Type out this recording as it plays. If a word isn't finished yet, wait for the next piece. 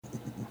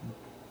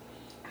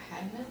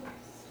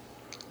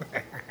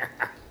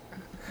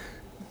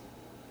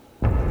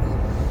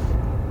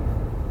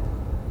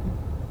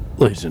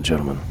Ladies and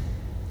gentlemen,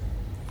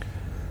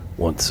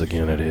 once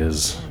again it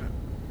is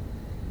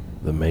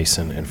the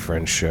Mason and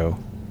Friends Show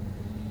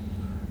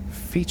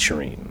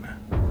featuring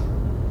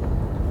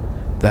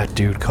that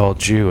dude called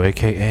Jew,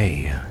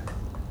 a.k.a.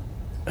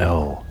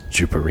 El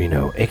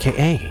Juperino,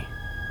 a.k.a.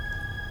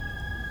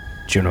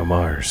 Juno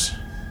Mars.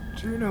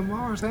 Juno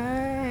Mars,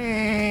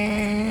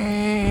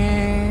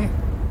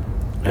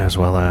 As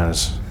well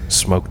as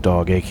Smoke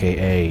Dog,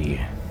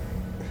 a.k.a.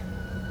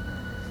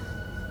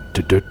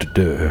 The dirt.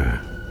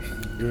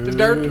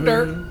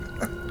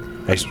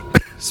 Hey,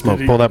 Smoke,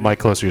 pull that mic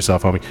closer to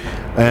yourself, homie.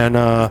 And,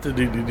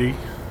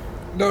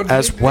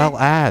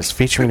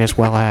 featuring as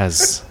well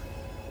as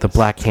the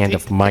Black Hand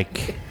of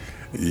Mike.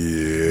 Yeah.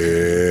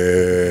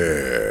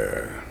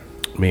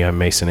 Me, I'm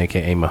Mason,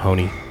 a.k.a.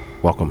 Mahoney.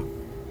 Welcome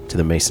to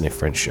the Mason and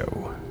Friends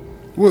Show.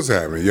 What's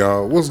happening,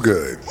 y'all? What's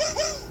good?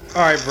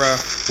 All right, bro.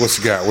 What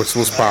you got? What's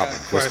popping?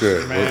 What's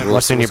good? Man.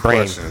 What's in your brain?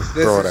 This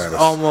Throw it is at us.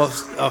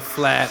 almost a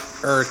flat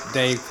Earth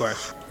Day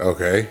question,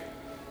 Okay.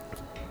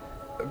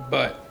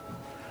 but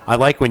I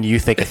like when you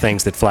think of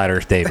things that Flat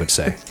Earth Dave would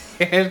say.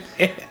 I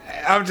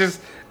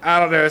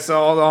don't know. It's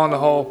all on the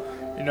whole,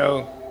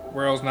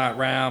 world's not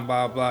round,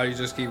 blah blah. You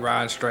just keep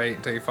riding straight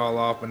until you fall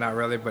off, but not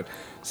really. But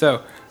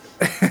so,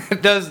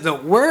 does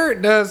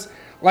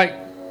like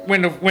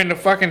when the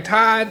fucking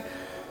tide,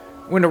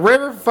 when the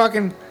river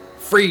fucking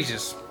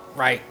freezes,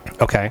 right?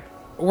 Okay.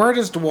 Where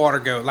does the water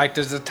go? Like,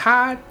 does this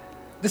tide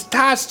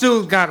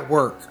still got to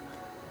work,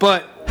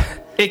 but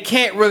it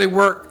can't really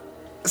work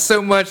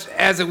so much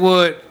as it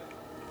would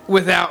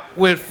with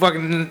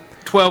fucking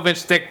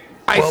 12-inch thick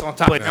ice on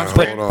top.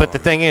 But the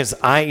thing is,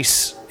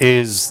 ice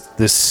is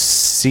the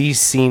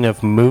ceasing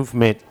of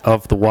movement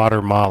of the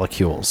water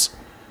molecules.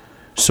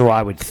 So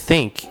I would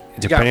think,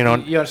 depending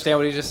on... You understand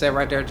what he just said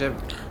right there, Jim?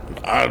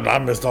 I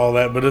missed all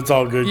that, but it's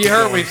all good. You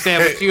heard what he said,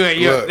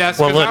 but that's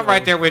because I'm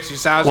right there with you.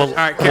 So I was all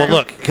right, well,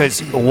 look,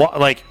 because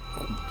like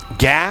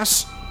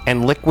gas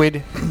and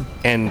liquid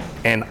and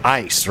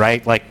ice,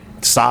 right? Like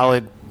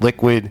solid,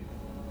 liquid,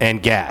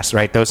 and gas,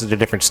 right? Those are the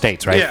different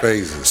states, right? Yeah.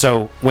 Phases.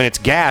 So when it's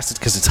gas, it's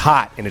because it's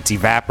hot and it's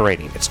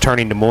evaporating. It's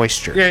turning to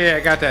moisture. Yeah, I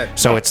got that.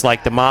 So it's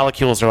like the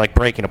molecules are like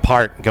breaking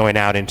apart and going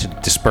out into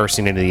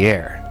dispersing into the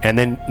air. And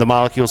then the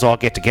molecules all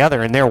get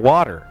together and they're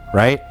water,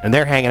 right? And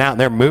they're hanging out and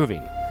they're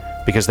moving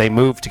because they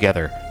move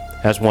together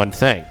as one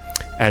thing.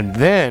 And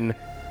then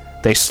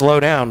they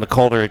slow down the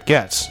colder it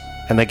gets.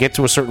 And they get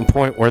to a certain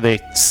point where they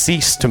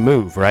cease to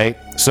move, right?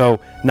 So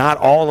not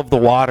all of the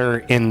water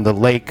in the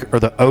lake or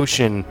the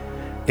ocean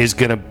is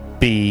going to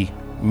be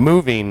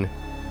moving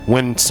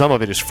when some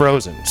of it is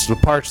frozen. So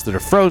the parts that are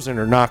frozen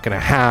are not going to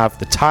have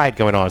the tide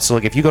going on. So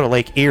like if you go to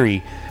Lake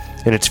Erie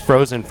and it's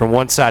frozen from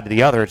one side to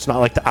the other, it's not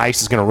like the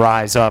ice is going to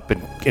rise up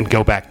and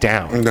go back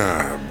down.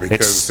 Nah,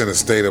 because it's in a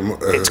state of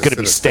it's going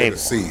to be stable.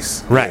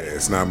 Cease. Right. Yeah,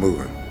 it's not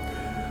moving.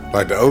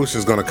 Like the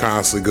ocean's going to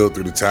constantly go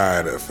through the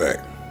tide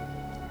effect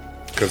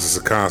because it's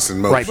a constant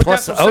motion. Right.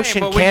 Plus the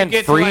ocean can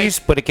freeze,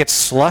 but it gets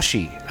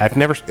slushy. I've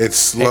never. It's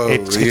slow.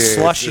 It's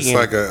slushy. It's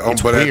like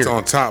it's but weird. it's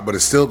on top, but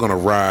it's still going to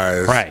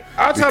rise. Right.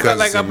 I'm talking about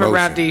like because up it's in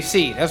around motion.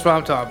 DC. That's what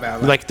I'm talking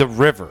about. Like the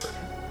river.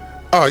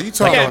 Oh, you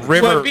talking Like about a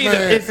river- Would be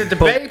is it the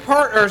bay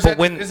part or is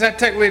that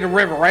technically the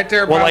river right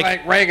there by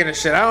like Reagan and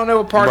shit? I don't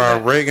know what part. by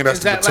of that. Reagan? That's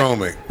Is the that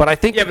Potomac. But I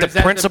think Yeah, that but is the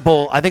that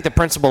principle. I think the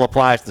principle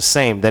applies the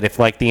same. That if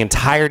like the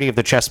entirety of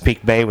the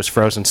Chesapeake Bay was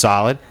frozen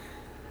solid,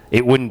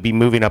 it wouldn't be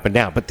moving up and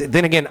down. But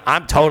then again,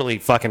 I'm totally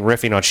fucking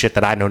riffing on shit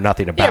that I know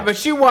nothing about. Yeah,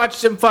 but you watch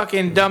some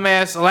fucking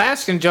dumbass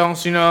Alaskan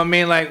Jones, you know what I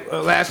mean, like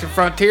Alaskan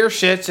frontier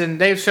shits,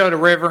 and they've showed a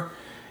river,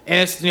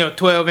 and it's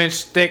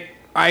 12-inch thick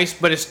ice,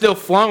 but it's still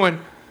flowing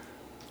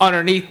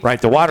underneath.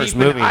 Right, the water's deep in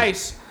the moving.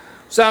 ice.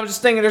 So I'm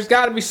just thinking, there's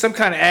got to be some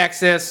kind of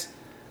access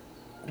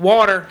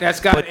water that's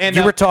got But to end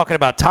you up. were talking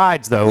about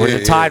tides, though, where Yeah,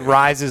 the tide yeah.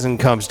 rises and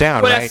comes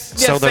down, Well, right? that's-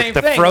 yeah, So same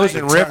the thing,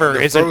 frozen like- river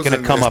The isn't going to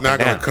frozen come is up not and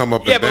gonna down. come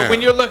up Yeah, and but down.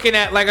 when you're looking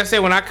at, like I said,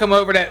 when I come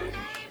over that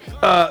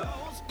the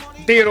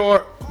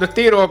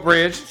Theodore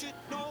Bridge,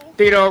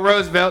 Theodore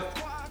Roosevelt,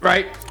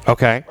 right?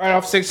 Okay. Right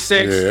off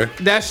 66. Yeah.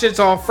 That shit's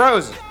all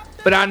frozen.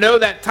 But I know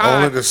that Only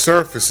tide. the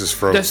surface is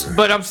frozen.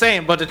 But I'm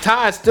saying, the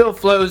tide still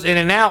flows in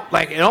and out,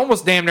 like it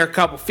almost damn near a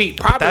couple feet.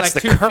 Probably That's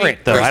like the 2 current, feet,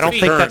 though. 3 I don't feet.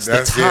 think that's the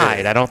That's- yeah.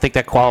 tide. I don't think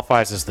that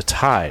qualifies as the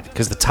tide,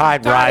 because the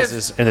tide Tide is-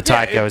 rises and the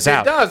tide yeah, goes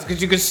out. It does,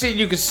 because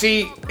you can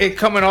see it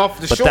coming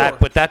off the But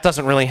shore. that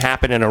doesn't really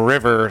happen in a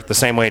river the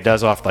same way it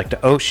does off like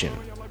the ocean.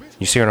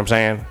 You see what I'm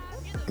saying?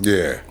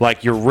 Yeah.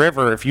 Like your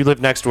river, if you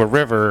live next to a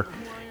river,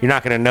 you're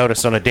not going to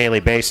notice on a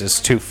daily basis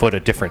 2 foot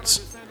of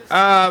difference.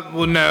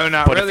 Well, no,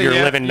 not But really. if you're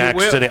yeah, living you next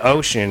will. to the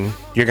ocean,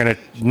 you're going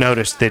to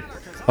notice that,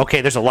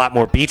 okay, there's a lot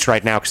more beach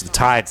right now because the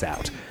tide's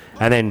out.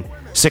 And then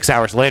 6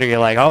 hours later, you're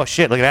like, oh,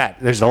 shit, look at that.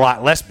 There's a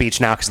lot less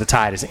beach now because the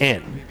tide is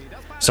in.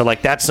 So,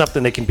 like, that's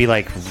something that can be,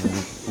 like,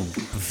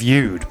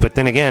 viewed. But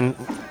then again,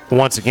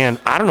 once again,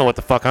 I don't know what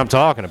the fuck I'm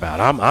talking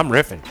about. I'm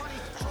riffing.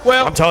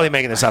 Well, I'm totally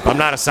making this up. I'm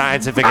not a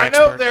scientific I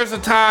expert. know there's a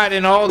tide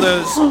in all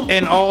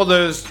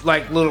those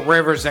like little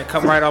rivers that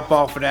come right up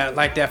off of that,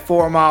 like that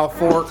 4 Mile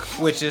Fork,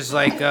 which is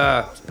like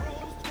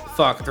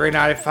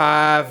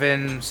 395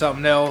 and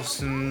something else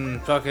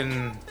and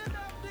fucking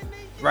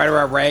right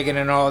around Reagan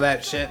and all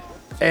that shit.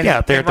 And, Yeah,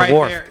 up there and at the right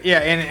wharf. there, yeah,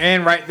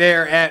 and right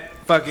there at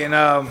fucking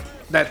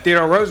that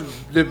Theodore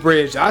Roosevelt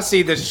Bridge. I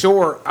see the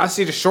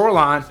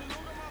shoreline,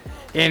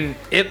 and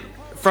it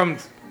from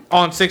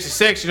on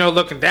 66,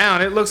 looking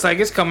down, it looks like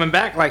it's coming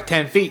back like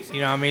 10 feet.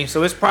 You know what I mean?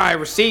 So it's probably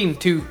receding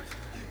 2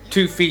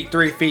 feet,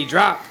 3 feet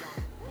drop.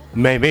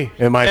 Maybe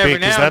it might be Every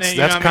because now and that's then,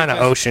 you know that's what I kind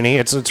mean? of oceany.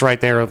 It's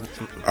right there. All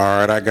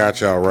right, I got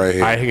y'all right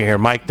here. I hear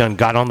Mike done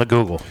got on the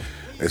Google.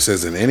 It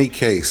says, in any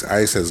case,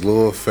 ice has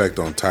little effect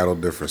on tidal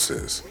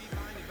differences.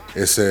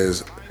 It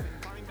says,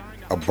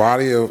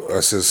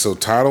 so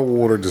tidal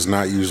water does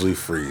not usually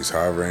freeze.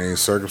 However, in any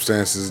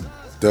circumstances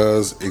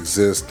does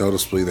exist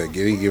noticeably that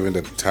any given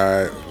that the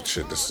tide,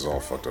 this is all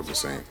fucked up.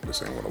 This ain't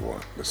what I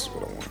want. This is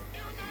what I want.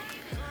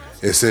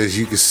 It says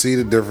you can see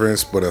the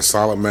difference, but a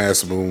solid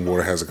mass of moving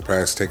water has a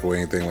capacity to take away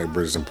anything like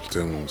bridges and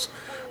platoons.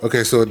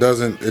 Okay, so it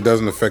doesn't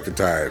affect the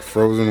tide.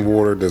 Frozen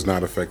water does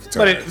not affect the tide.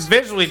 But it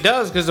visually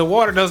does because the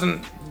water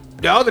doesn't.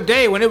 The other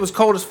day when it was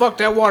cold as fuck,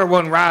 that water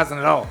wasn't rising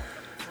at all.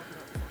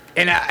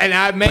 And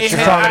I may But you're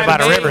have. talking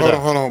about a I may- river, Hold though.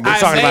 on, hold on. You're I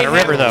talking may about a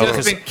river, have though,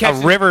 just because been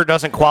catching- a river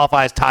doesn't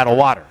qualify as tidal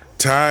water.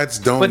 Tides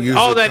don't But usually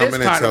all that come is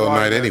in tidal until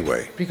water, night though.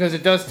 anyway. Because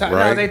it does tide.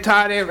 Right. No, they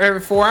tide every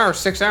 4 hours,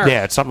 6 hours.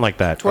 Yeah, it's something like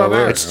that. 12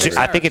 hours. It's Six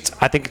I think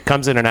it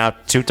comes in and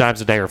out 2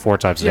 times a day or 4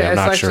 times a day. Yeah, I'm it's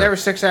not like sure. every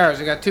 6 hours.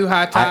 They got 2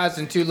 high tides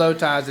and 2 low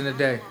tides in a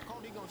day.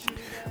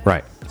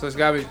 Right. So it's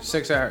got to be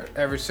 6 hours.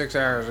 Every 6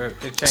 hours, it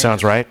changes.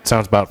 Sounds right.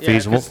 Sounds about Yeah,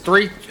 feasible. 'cause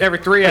every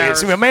 3 Hey, hours.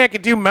 see, my man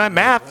can do my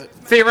math.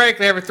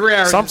 Theoretically, every 3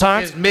 hours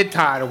Sometimes. is mid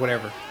tide or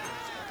whatever.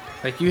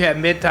 Like you have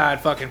mid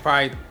tide, fucking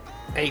probably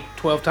 8,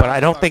 12 times. But I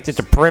don't think that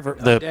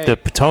the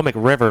Potomac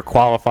River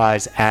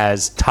qualifies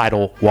as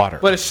tidal water.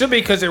 But it should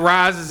be because it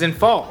rises and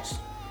falls.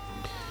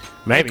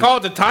 They Maybe. call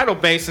it the tidal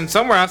basin.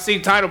 Somewhere I see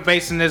tidal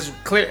basin is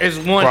clear is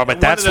one. Well,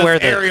 but that's one of where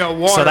those aerial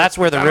waters. so that's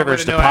where the I don't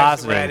river's really know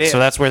actually where depositing. that is. So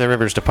that's where the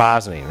river's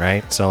depositing,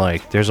 right? So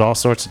like, there's all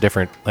sorts of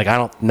different. Like, I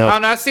don't know. Oh,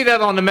 no, I see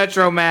that on the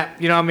metro map.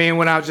 You know what I mean?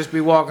 When I'll just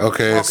be walking.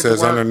 Okay, it walking says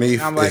to work,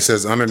 underneath. I'm like, It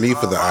says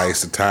underneath of the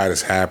ice, the tide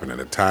is happening.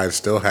 The tide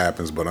still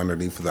happens, but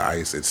underneath of the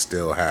ice, it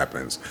still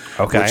happens.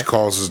 Okay. Which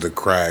causes the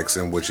cracks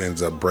and which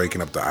ends up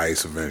breaking up the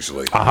ice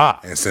eventually. Aha.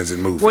 And sends it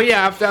moving. Well,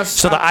 yeah.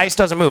 So the ice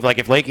doesn't move. Like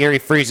if Lake Erie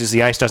freezes,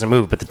 the ice doesn't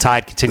move, but the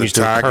tide continues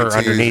to occur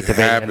underneath of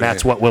it, and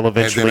that's what will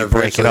eventually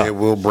break it up. It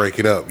will break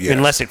it up. Yes.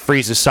 Unless it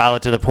freezes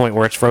solid to the point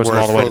where it's frozen Where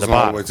all it's the way to the frozen all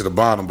bottom. the way to the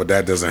bottom, but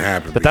that doesn't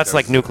happen. But that's because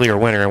like nuclear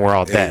winter, and we're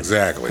all dead.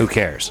 Exactly. Who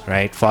cares,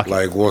 right? Fuck it.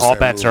 Like, what's all that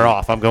bets movie? are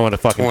off. I'm going to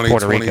fucking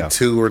Puerto Rico.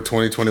 2022 or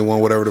 2021,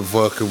 whatever the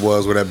fuck it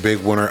was, where that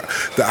big winter,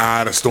 the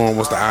eye of the storm.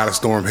 Once the eye of the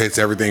storm hits,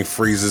 everything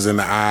freezes in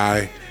the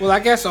eye. Well,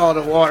 I guess all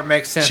the water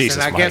makes sense. Jesus,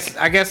 and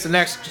I guess the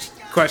next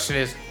question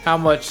is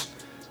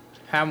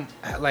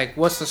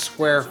what's the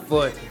square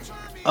foot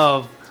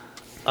of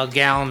a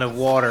gallon of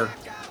water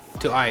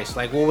to ice?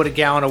 Like, what would a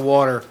gallon of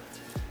water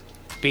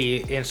be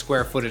in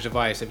square footage of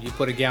ice? If you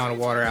put a gallon of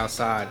water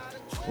outside,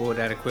 what would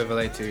that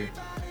equivalent to?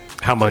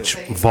 How much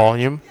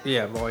volume?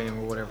 Yeah, volume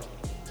or whatever.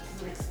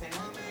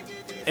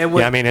 It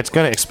would, Yeah, I mean it's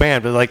going to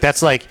expand, but like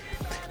that's like,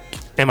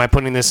 am I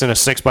putting this in a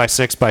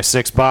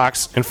 6x6x6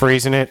 box and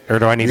freezing it, or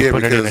do I need to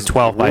put it in a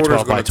 12 by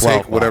 12 by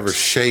 12 take whatever box?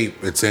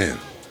 shape it's in.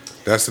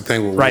 That's the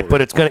thing with Right, water.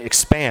 but it's going to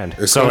expand.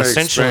 It's So gonna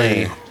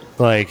essentially, expand.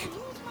 like,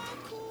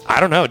 I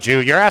don't know,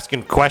 Jew. You're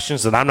asking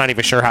questions that I'm not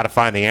even sure how to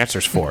find the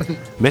answers for.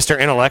 Mr.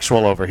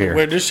 Intellectual over here.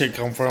 Where'd this shit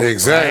come from?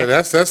 Exactly.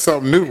 Right. That's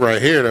something new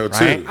right here, though,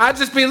 too. Right. I'd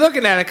just be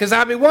looking at it because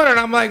I'd be wondering.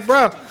 I'm like,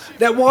 bro,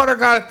 that water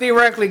got to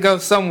theoretically go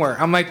somewhere.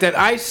 I'm like, that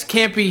ice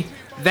can't be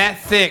that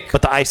thick.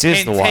 But the ice is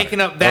and the water.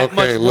 taking up that Okay,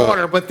 much look.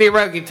 water, but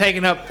theoretically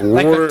taking up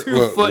like Water, a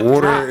 2 foot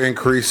water drop.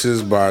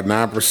 increases by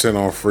 9%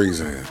 on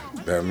freezing.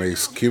 That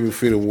makes cubic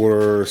feet of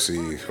water.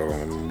 See, hold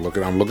on,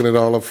 I'm looking it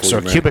all up for So you,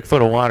 a man. cubic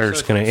foot of water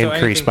is going to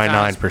increase anything by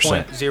times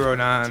 9%.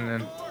 0.09,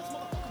 and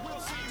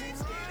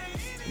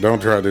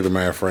Don't try to do the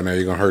math right now.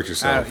 You're gonna hurt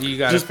yourself. you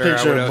got to Just figure out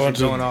picture what a else bunch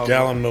is going on. of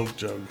gallon milk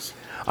jugs.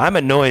 I'm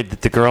annoyed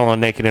that the girl on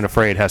Naked and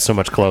Afraid has so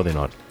much clothing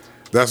on.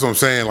 That's what I'm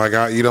saying. Like,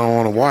 you don't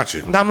want to watch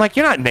it. I'm like,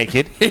 you're not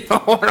naked. You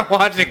don't want to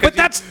watch it, But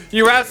that's-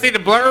 you rather see the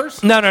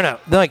blurs. No.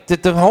 Like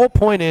the whole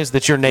point is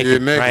that you're naked, You're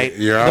naked. right?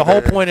 You're out the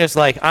whole there. point is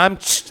like I'm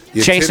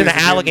Your chasing titties an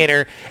are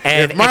alligator,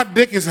 and If my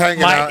dick is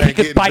hanging out he and could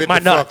getting bite bit my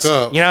the fuck nuts.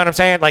 up, You know what I'm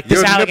saying? Like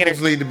your this alligator.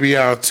 nipples need to be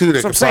out too. That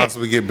That's what could I'm saying.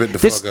 possibly get bit the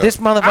This fuck up. this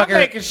I'm motherfucker.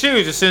 making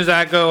shoes as soon as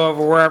I go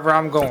over wherever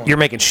I'm going. You're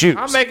making shoes.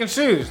 I'm making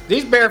shoes.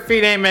 These bare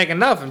feet ain't making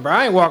nothing, bro.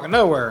 I ain't walking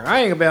nowhere.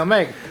 I ain't gonna be able to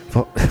make it.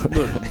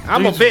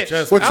 I'm a These are bitch.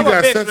 just- What, you I'm a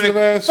got bitch sensitive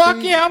when it- ass Fuck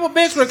feet? yeah, I'm a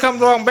bitch when it comes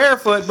along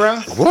barefoot, bro.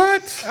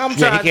 What? I'm Yeah,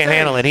 trying he to can't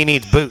handle it. He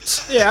needs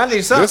boots. Yeah, I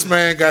need something. This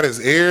man got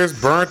his ears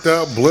burnt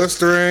up,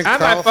 blistering. I might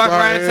fuck cauliflower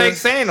around and take ears,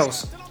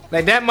 sandals.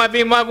 Like that might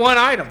be my one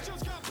item.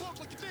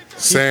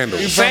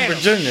 sandals. You from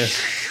Sandals. Virginia?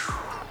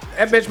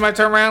 That bitch might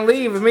turn around and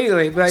leave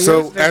immediately. Be like,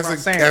 So "Yo, this is my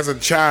sandals." as a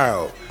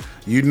child,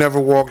 You never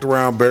walked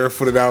around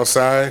barefooted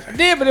outside? I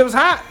did, but it was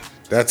hot.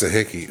 That's a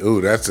hickey. Ooh,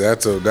 that's a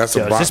Yo, bot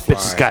this bitch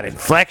has fly. got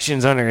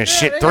inflections under her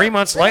shit. 3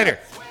 months later.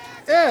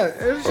 Yeah,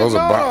 it was Those just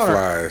are all bot on her.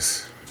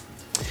 flies.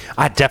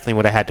 I definitely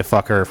would have had to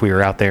fuck her if we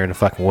were out there in the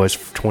fucking woods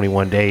for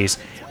 21 days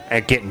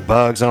and getting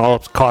bugs and all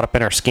caught up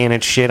in our skin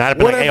and shit. I'd have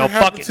been like, hey, Whatever yo,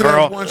 fuck happened it, to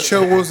girl. that one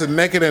show was the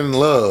Naked in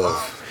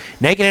Love?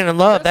 Naked and in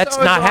Love, that's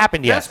always not on-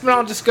 happened yet. That's been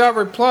on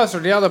Discovery Plus or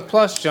the other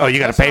Plus junk. Oh, you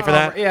gotta That's pay not for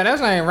that? on- Yeah, that's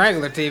not even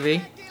regular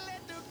TV.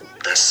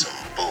 That's some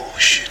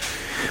bullshit.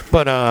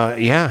 But,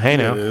 yeah, hey, It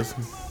now. is.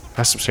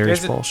 That's some serious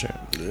Is it? bullshit.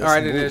 All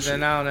right, it is.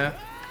 Then I don't know.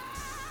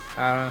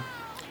 I don't know.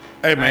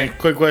 Hey man,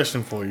 quick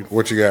question for you.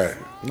 What you got?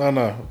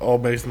 No, all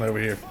Mason over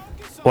here.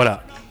 What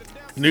up?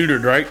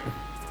 Neutered, right?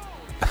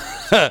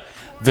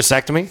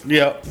 Vasectomy?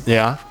 Yep.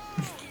 Yeah.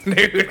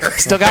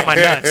 Still got my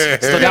nuts.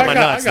 Still got my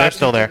nuts. They're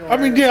still there. I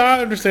mean, yeah, I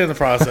understand the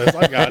process.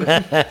 I got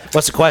it.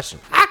 What's the question?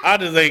 I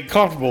just ain't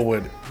comfortable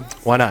with it.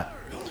 Why not?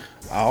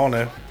 I don't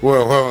know.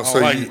 Well, hold on. So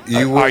like-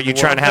 you Are you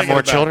trying to have thinking more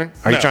about children?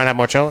 it. Are you No. trying to have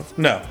more children?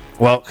 No.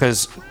 Well,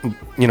 because,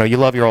 you know, you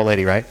love your old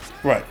lady, right?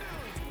 Right.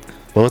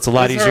 Well, it's a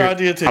lot That's her easier.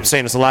 idea, too. I'm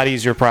saying it's a lot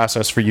easier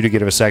process for you to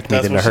get a vasectomy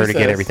That's than what for her she to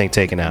get says. everything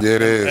taken out.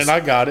 It is. And I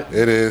got it.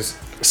 It is.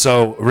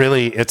 So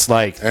really, it's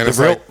like And the it's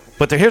real. like-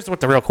 But here's what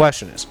the real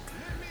question is: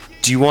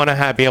 do you want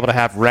to be able to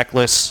have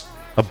reckless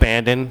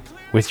abandon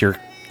with your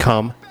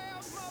cum?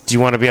 Do you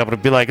want to be able to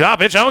be like, oh,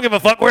 bitch, I don't give a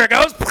fuck where it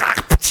goes?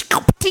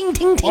 Ting,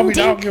 ting, I ting, mean,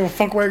 I don't ting. give a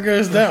fuck where it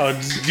goes down.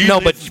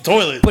 No, but the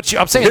toilet. But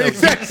I'm saying though,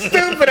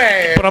 Stupid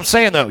ass. but I'm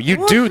saying though,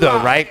 you do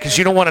though, right? Because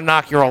you don't want to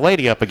knock your old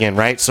lady up again,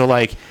 right? So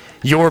like,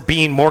 you're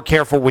being more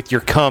careful with your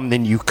cum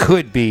than you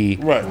could be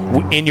Right.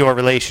 in your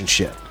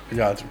relationship. I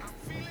got you.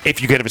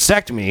 If you get a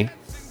vasectomy,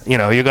 you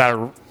know, you got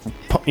to,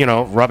 you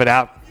know, rub it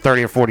out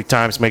 30 or 40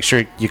 times to make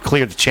sure you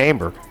clear the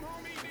chamber.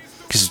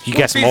 Because you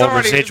got some old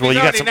residual. If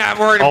You he's got some already not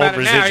worried old about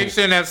it now, you residual.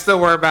 shouldn't have to still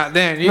worry about it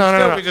then. You No, should no,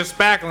 still no. be just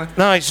spackling.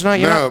 No, it's not,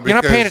 you're No, not paying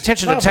because-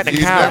 attention to No, the but you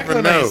technicality. never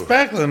Spackling ain't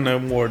know. spackling no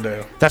more,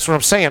 though. That's what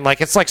I'm saying.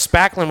 Like, it's like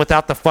spackling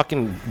without the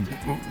fucking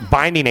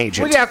binding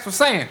agent. Well, yeah, that's what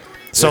I'm saying.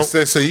 So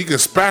So you can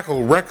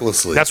spackle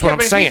recklessly. that's what Yeah, I'm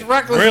but if saying. he's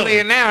recklessly Really?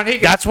 in now, he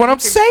can, That's what I'm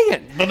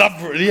saying. But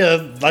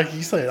yeah, like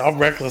you said, I'm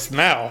reckless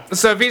now.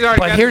 So if he's already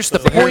But got here's the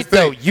here's point, the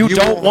though. thing. You You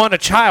don't won't- want a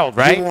child,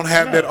 You right? won't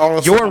have that all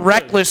of a You're sudden.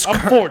 reckless. I'm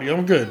 40.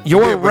 I'm good.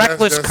 You're Yeah, but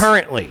reckless that's-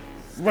 currently.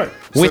 Right.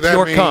 So With that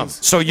your means- cum.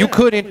 So you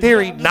could, in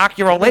theory, knock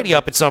your old lady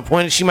up at some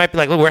point, and she might be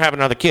like, look, we're having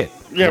another kid.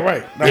 Yeah,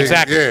 right.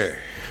 Exactly. Yeah.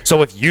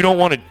 So if you don't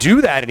want to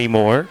do that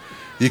anymore,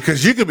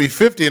 Because you could be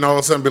 50 and all of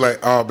a sudden be like,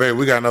 oh, babe,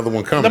 we got another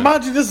one Now, coming.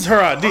 mind you, this is her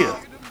idea.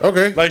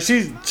 Okay. Like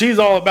she's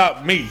all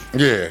about me,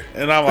 Yeah.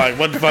 and I'm like,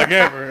 what the fuck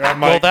ever. I'm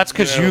well, like, that's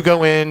because know, you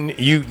go in,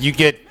 you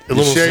get a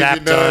little shave your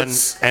zap done,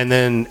 nuts. and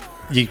then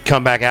you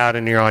come back out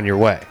and you're on your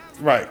way.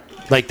 right.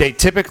 Like they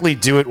typically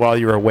do it while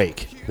you're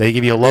awake. They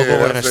give you a local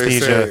Yeah, that's what they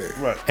anesthesia, said.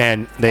 Right.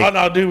 and they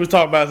All dude was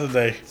talking about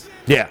today.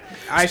 yeah.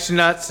 ice your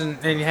nuts and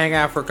you hang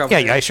out for a couple Yeah,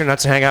 days. you ice your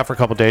nuts and hang out for a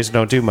couple days and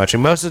don't do much.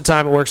 And most of the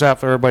time it works out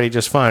for everybody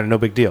just fine, no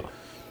big deal.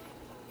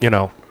 You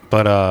know,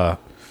 but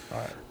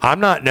I'm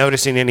not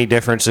noticing any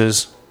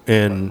differences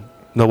in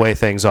the way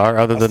things are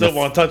other I than still the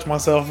want to touch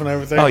myself and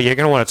everything. oh, you're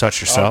going to want to touch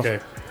yourself.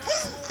 Okay.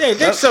 Yeah,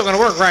 dick's still gonna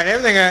work right.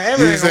 Everything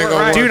just ain't gonna work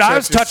gonna right. Dude, I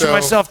was Touch touching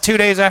yourself. myself 2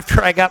 days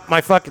after I got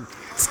my fucking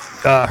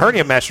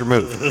hernia mesh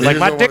removed. Like just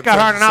my don't dick wanna got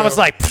touch hard, and I was yourself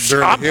like, "Psh,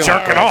 during the I'm healing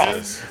jerking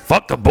process. off.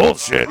 Fuck the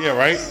bullshit. Yeah,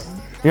 right.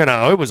 You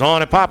know, it was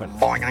on and popping.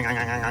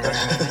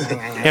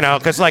 You know,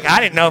 because like I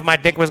didn't know if my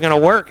dick was gonna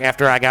work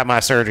after I got my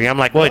surgery. I'm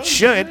like, well, it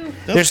should.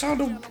 That's There's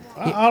kind of.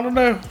 I don't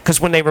know. because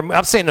when they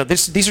I'm saying no,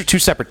 these are two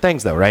separate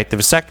things though, right? The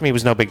vasectomy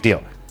was no big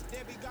deal,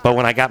 but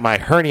when I got my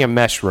hernia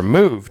mesh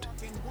removed,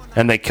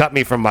 and they cut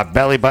me from my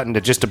belly button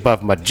to just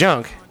above my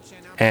junk,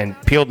 and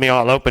peeled me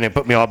all open and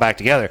put me all back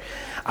together,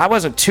 I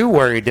wasn't too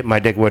worried that my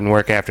dick wouldn't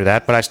work after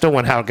that. But I still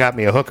went out and got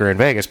me a hooker in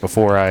Vegas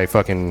before I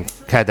fucking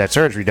had that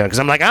surgery done, because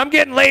I'm like, I'm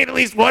getting laid at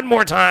least one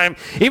more time,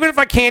 even if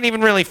I can't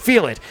even really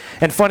feel it.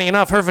 And funny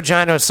enough, her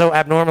vagina is so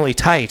abnormally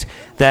tight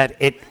that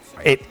it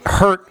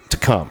hurt to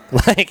come.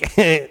 like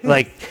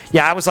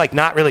yeah, I was like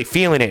not really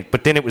feeling it,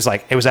 but then it was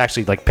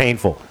actually like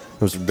painful.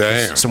 It was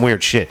Damn. some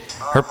weird shit.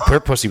 Her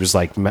pussy was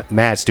like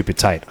mad stupid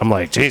tight. I'm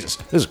like, Jesus,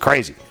 this is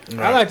crazy.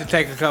 I like to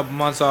take a couple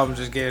months off and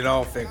just get it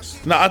all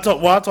fixed. No, I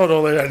told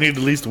old lady I need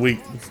at least a week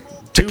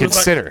To He was like-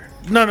 consider.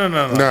 No.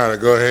 Nah,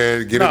 go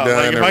ahead, get No, it done.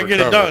 like if and I get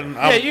it recover. done,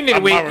 Yeah, you need a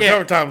week, My yeah.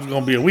 recovery time is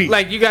gonna be a week.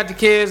 Like you got the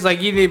kids,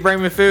 like you need to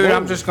bring me food. Whoa.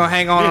 I'm just gonna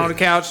hang on Yeah. on the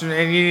couch and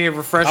you need to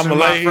refresh I'ma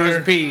my lay frozen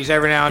here. peas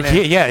every now and then.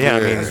 Yeah. I Yeah.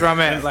 mean, That's where I'm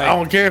at. Like, I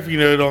don't care if you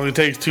know it only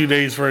takes 2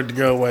 days for it to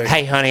go away.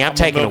 hey, honey, I'm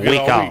taking a milk it week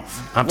all off.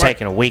 week. I'm Right.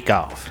 taking a week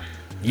off.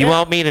 You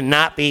want me to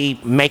not be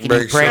making you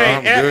Make sure pregnant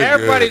I'm good,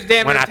 everybody's good.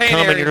 damn when I near come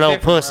in taint your area little is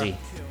different, pussy?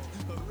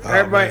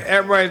 bro.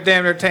 Everybody's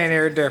damn near taint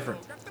area different.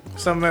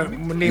 Some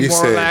need You more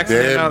said relaxing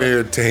than damn others.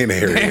 near taint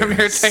area. Damn near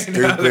taint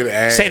Stupid area.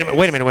 ass. Say it,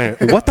 wait a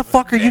minute. What the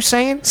fuck are you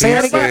saying? Say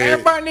that again.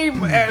 Everybody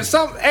need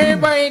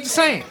everybody ain't the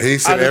same. He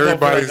said I just don't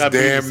feel everybody's like I'd be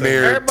the damn same.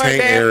 near Everybody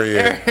taint damn-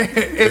 area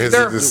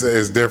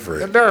is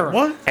different. Different.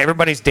 What?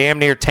 Everybody's damn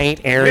near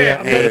taint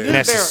area Yeah,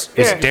 is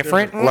yeah.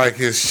 different. Like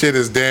his shit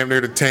is damn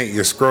near the taint.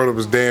 Your scrotum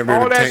is damn near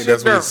All the that taint. shit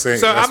That's what different. he's saying.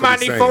 So That's I what might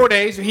he's need saying. 4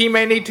 days. He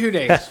may need 2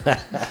 days.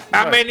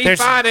 I may need There's-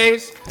 5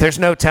 days. There's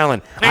no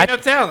telling. Ain't no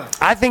telling.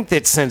 I think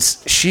that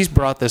since she's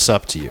brought this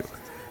up to you,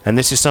 and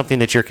this is something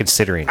that you're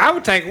considering, I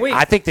would take a week.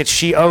 I think that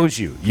she owes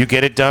you. You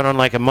get it done on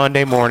like a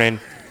Monday morning,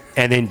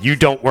 and then you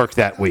don't work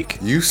that week.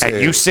 You said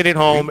and you sit at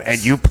home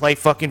and you play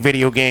fucking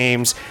video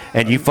games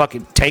and you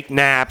fucking take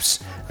naps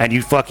and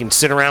you fucking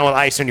sit around with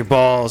ice on your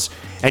balls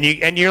and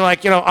you're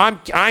like,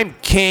 I'm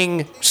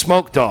King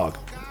Smoke Dog.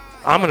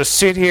 I'm gonna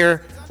sit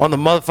here on the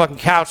motherfucking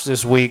couch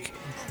this week,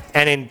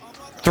 and in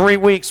 3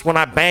 weeks when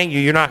I bang you,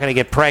 you're not gonna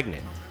get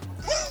pregnant.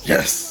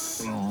 Yes.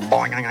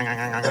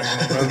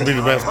 That would be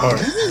the best part.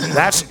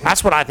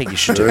 That's what I think you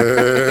should do.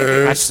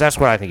 That's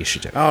what I think you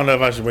should do. I don't know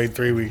if I should wait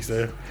 3 weeks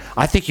though.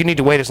 I think you need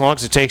to wait as long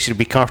as it takes you to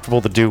be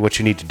comfortable to do what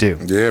you need to do.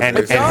 Yeah, and,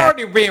 but It's and ha-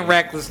 already being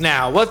reckless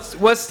now.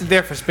 What's the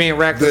difference being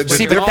reckless? The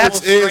See, when but you're that's-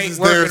 almost is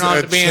straight there's working on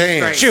a to being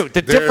change. straight. Shoot,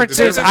 the There- difference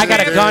there's is a I got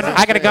a chance. gun.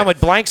 I got a gun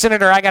with blanks in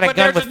it, or I got a But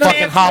gun there's with a fucking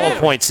chance hollow now.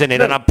 points in it,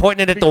 and I'm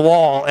pointing it at the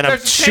wall and I'm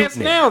There's a chance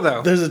shooting now, it.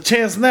 though. There's a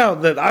chance now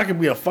that I could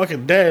be a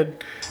fucking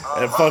dad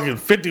at fucking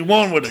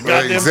 51 with a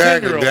goddamn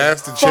Exactly, 10-year-old.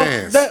 that's the Fuck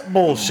chance. that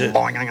bullshit.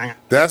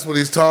 That's what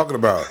he's talking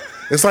about.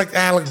 It's like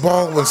Alec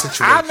Baldwin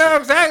situation. I know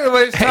exactly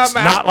what he's talking It's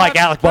about. not like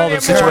Alec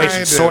Baldwin's Plenty of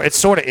situation. Kinda. It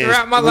sort of is.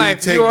 Throughout my When you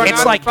life, take you are the It's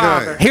not like the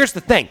father. here's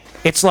the thing.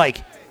 It's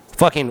like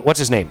fucking what's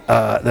his name?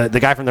 The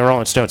guy from the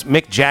Rolling Stones,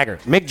 Mick Jagger.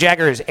 Mick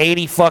Jagger is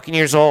 80 fucking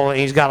years old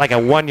and he's got like a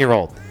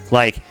 1-year-old.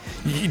 Like,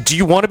 do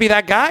you want to be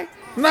that guy?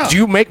 No. Do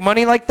you make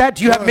money like that?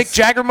 Do you have Mick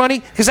Jagger money?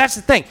 Because that's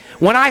the thing.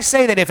 When I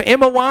say that if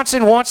Emma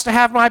Watson wants to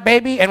have my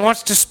baby and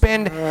wants to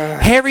spend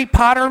Harry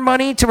Potter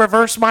money to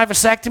reverse my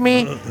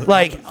vasectomy,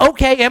 like,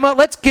 okay, Emma,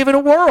 let's give it a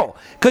whirl.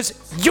 Because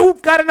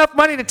you've got enough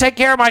money to take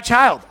care of my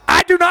child.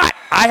 I do not.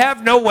 I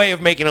have no way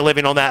of making a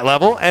living on that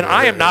level, and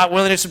I am not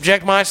willing to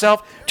subject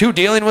myself to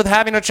dealing with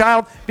having a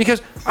child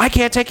because I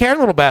can't take care of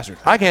the little bastard.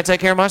 I can't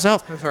take care of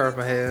myself. That's hurt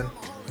my head.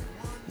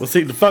 Well,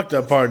 see, the fucked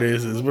up part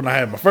is when I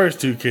had my first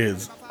 2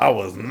 kids, I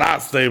was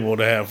not stable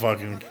to have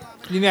fucking.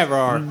 You never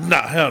are.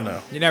 Nah, hell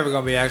no. You're never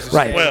gonna be actually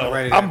Right. stable, Well,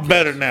 ready to I'm have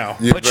better now.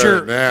 You're But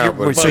better now,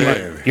 but so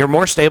man. you're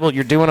more stable.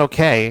 You're doing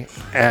okay.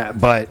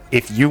 But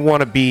if you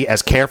want to be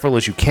as careful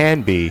as you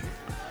can be,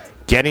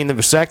 getting the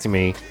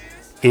vasectomy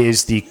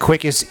is the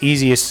quickest,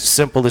 easiest,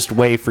 simplest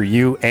way for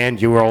you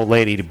and your old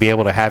lady to be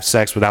able to have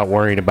sex without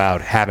worrying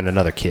about having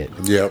another kid.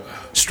 Yep.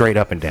 Straight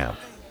up and down.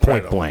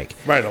 Point Right on. blank.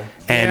 Right on.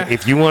 And Yeah.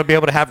 if you want to be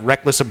able to have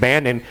reckless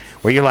abandon,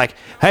 where you're like,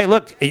 hey,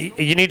 look,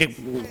 you need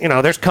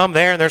to, there's cum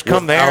there, and there's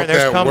cum there, and Without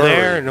there's that cum worry.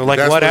 there, and like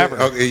That's whatever.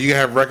 what- okay, you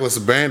have reckless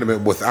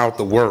abandonment without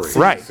the worry.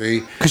 Right.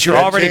 See? 'Cause you're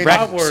That already change-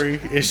 reckless. My worry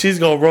is she's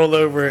gonna roll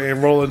over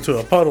and roll into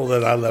a puddle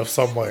that I left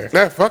somewhere.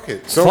 Nah, fuck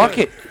it. So Fuck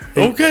it.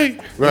 Okay.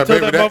 Right, Until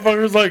baby, that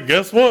motherfucker's like,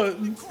 guess what?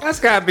 That's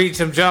gotta be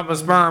some jumping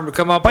sperm to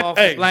come up But, off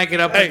Hey, the blanket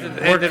up hey, into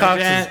the we're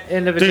coxes.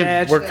 end of the Dude,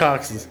 vag. we're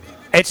coxes.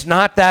 It's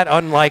not that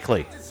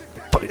unlikely.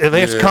 If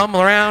there's Yeah. cum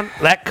around,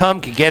 that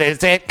cum can get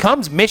it.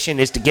 Cum's mission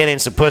is to get in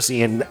some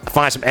pussy and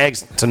find some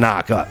eggs to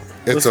knock up.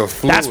 it's a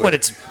fluid.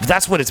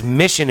 That's what its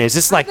mission is.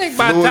 It's like I think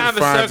by the Fluid time it's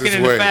finds soaking its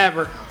in the way.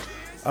 fabric,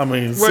 I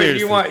mean, where seriously.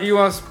 you want you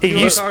talk to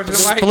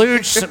the wife?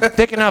 splooge some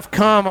thick enough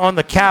cum on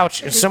the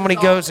couch, and somebody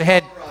goes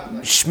ahead,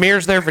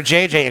 smears their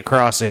vajayjay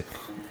across it.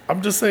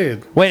 I'm just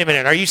saying. Wait a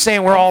minute. Are you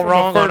saying we're all from a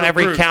wrong on fertile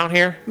every group. count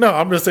here? No,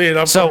 I'm just saying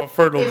I'm So- from a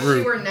fertile If she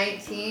group. were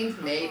 19,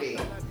 maybe.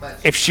 But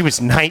If she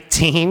was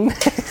 19?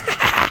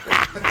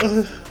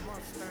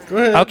 Go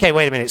ahead. Okay,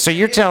 wait a minute. So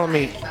you're telling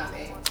me not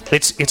me.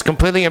 it's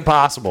completely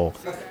impossible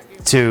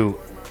to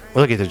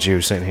look at the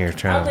Jew sitting here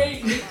trying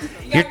to. You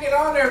gotta get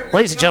on there.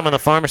 Ladies and gentlemen, the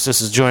pharmacist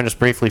has joined us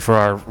briefly for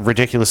our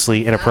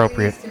ridiculously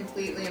inappropriate. Nothing is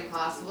completely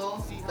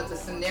impossible, but the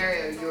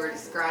scenario you are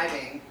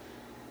describing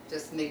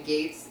just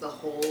negates the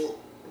whole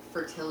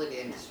fertility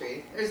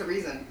industry. There's a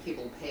reason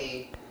people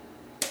pay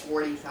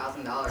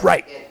 $40,000.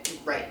 Right.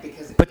 Right,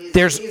 because But it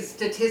there's- is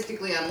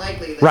statistically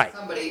unlikely that Right.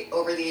 somebody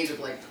over the age of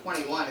like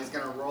 21 is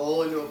going to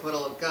roll into a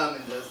puddle of cum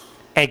and just.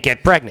 And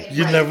get pregnant.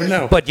 You never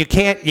know. But you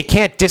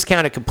can't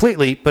discount it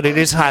completely, but it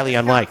is highly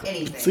unlikely.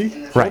 Anything See?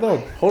 in this Right.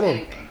 life. Hold on.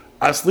 Anything.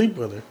 I sleep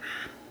with her.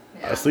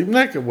 I Yeah. sleep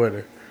naked with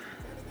her.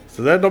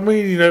 So that don't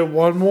mean,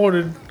 one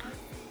morning,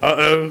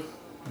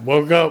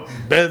 woke up,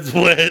 bed's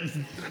wet.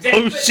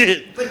 Oh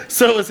shit.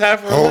 So it's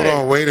half a Hold leg.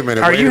 on, wait a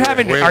minute. Are wait a you minute,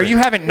 having wait a are you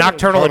minute. having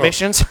nocturnal Hold on.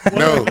 emissions?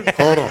 No,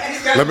 hold on.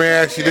 Let me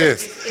ask you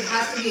this: It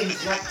has to be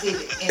injected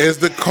in. is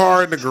the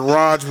car in the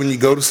garage when you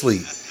go to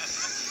sleep?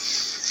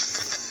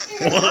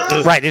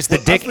 Right, is the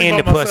I dick sleep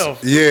into by pussy? myself.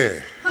 Yeah.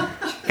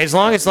 As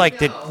long as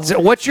like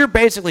what you're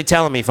basically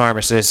telling me,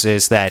 pharmacist,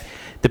 is that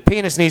the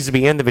penis needs to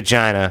be in the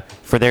vagina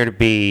for there to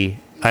be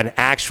an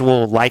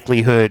actual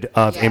likelihood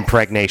of Yes.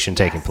 impregnation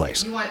taking Yes.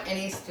 place. If you want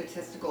any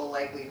statistical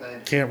likelihood,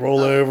 good. Can't roll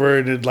over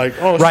and it's like,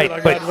 oh Right, shit,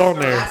 I but- got it on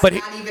there. That's But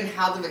not even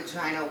how the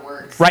vagina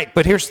works. Right,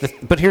 but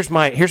here's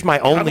my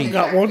only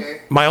got one.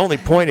 my only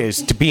point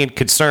is to being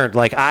concerned.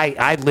 Like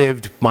I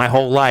lived my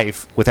whole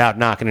life without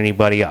knocking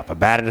anybody up. I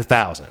batted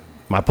 1,000.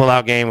 My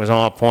pullout game was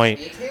on point.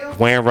 Me too.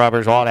 Wearing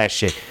rubbers, all that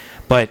shit.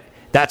 But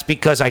that's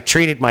because I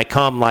treated my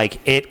cum like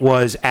it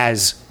was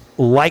as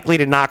likely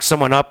to knock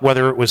someone up,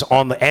 whether it was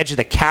on the edge of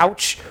the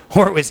couch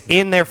or it was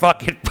in their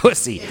fucking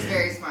pussy. It's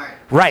very smart.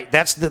 Right.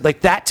 That's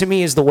that to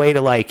me is the way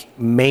to like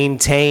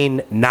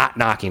maintain not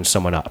knocking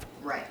someone up.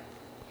 Right.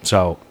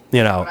 So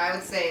you know. But I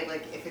would say,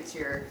 like, if it's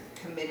your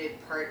committed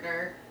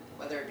partner,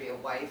 whether it be a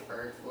wife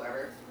or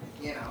whoever,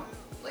 you know,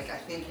 like, I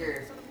think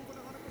you're,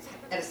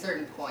 at a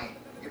certain point,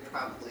 you're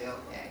probably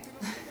okay.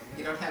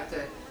 You don't have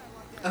to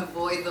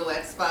avoid the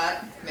wet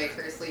spot, make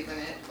her sleep in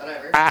it,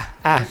 whatever.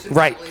 You should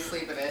right. probably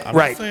sleep in it.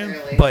 Right.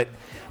 Really. But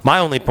my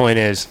only point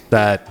is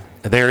that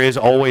there is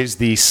always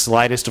the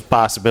slightest of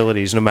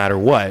possibilities, no matter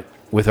what,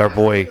 with our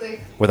boy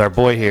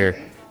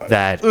here,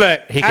 that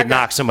Look, he I could got-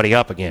 knock somebody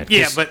up again. 'Cause-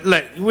 Yeah, but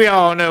look, we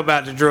all know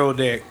about the drool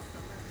dick.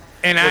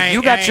 And Well, I ain't-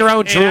 you got I your ain't- own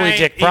and drooly I ain't,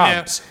 dick you know,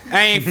 problems.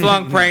 I ain't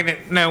flung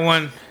pregnant no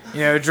one,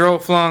 drool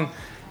flung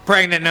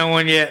pregnant no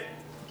one yet.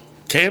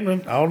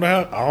 Camden, I don't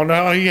know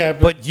how he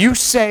happened. But you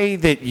say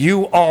that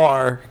you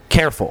are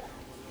careful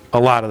a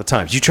lot of the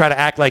times. You try to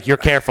act like you're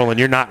careful and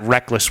you're not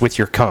reckless with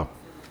your cum.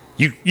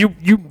 You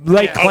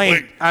lay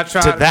claim I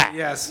try to that.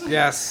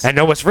 Yes. And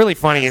know what's really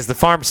funny is the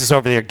pharmacist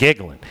over there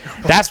giggling.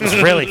 That's what's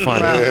really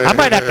funny. I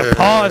might have to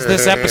pause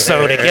this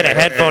episode and get a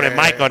headphone and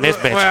mic on this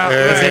bitch. Well,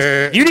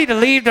 'Cause you need to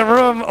leave the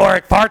room or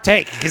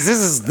partake, because this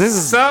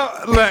is So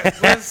look,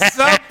 with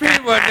some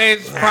people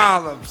there's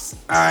problems.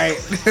 All right.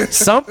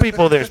 some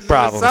people there's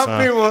problems. Some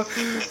huh? people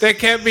there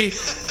can be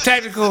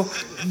technical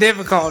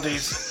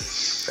difficulties.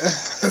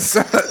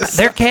 So-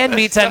 There can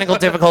be technical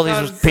difficulties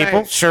I'm with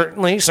people.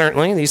 saying.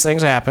 Certainly, these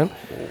things happen.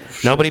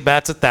 Nobody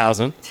bats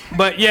 1,000.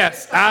 But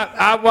yes,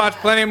 I watch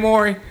plenty of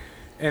Maury,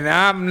 and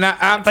I'm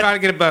trying to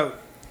get a boat.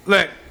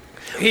 Look,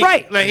 he,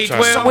 Right. Look, he's So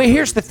 12. well,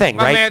 here's the thing,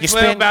 My right? man You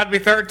 12 spend. about to be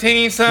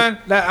 13, son.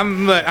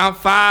 I'm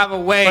 5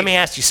 away. Let me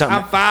ask you something.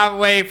 I'm 5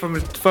 away from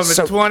a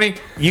So, 20,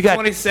 you got-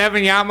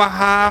 27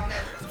 Yamaha,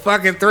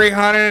 fucking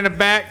 300 in the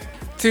back,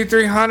 2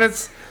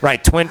 300s.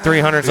 Right, twin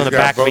 300s on the He's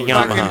got back of a boat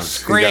Fucking Yamaha. dreams.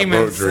 screaming,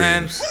 boat son.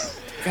 dreams.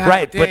 God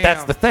Right, but that's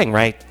damn. the thing,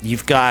 right?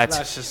 You've got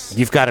Luscious.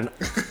 an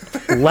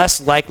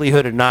less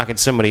likelihood of knocking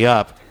somebody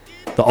up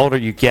the older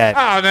you get,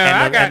 Oh, no,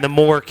 I got- and the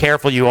more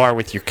careful you are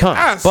with your cum.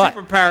 I got But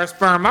superpower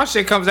sperm. My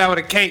shit comes out with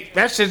a cape.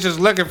 That shit just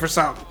looking for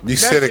something. You That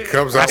said it shit-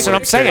 comes out that's what I'm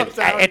with a saying.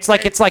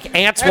 cake. It's like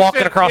ants that walking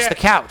shit- across yeah, the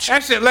couch.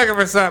 That shit looking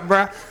for something,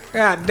 bro.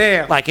 God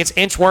damn. Like it's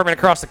inchworming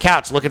across the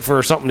couch looking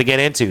for something to get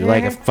into,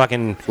 like a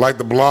fucking Like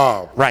the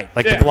blob. right,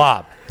 like Yeah. the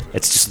blob.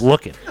 It's just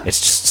looking.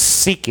 It's just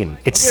seeking.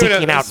 It's Give it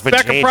seeking a out speck of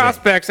vajayjay.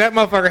 prospects. That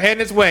motherfucker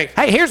heading its way.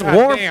 Hey, here's God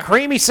warm, damn.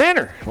 creamy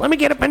center. Let me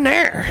get up in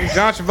there.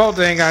 John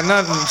Travolta ain't got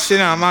nothing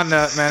shit on my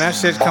nut, man. That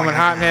shit's coming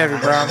hot and heavy,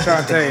 bro. I'm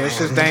trying to tell you, it's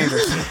just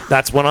dangerous.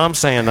 That's what I'm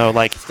saying, though.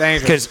 Like,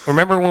 dangerous. because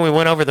remember when we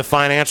went over the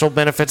financial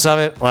benefits of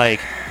it? Like,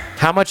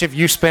 how much have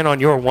you spent on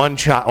your one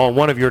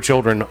of your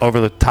children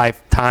over the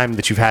time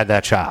that you've had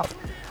that child?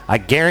 I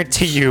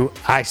guarantee you,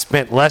 I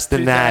spent less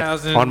than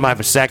that on my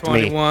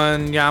vasectomy.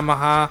 21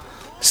 Yamaha.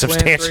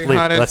 Substantially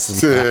 300, less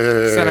than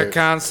that. Center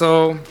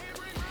console.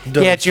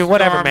 Yeah, you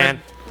whatever, Garmin. man.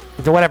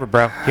 Whatever,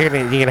 bro. You're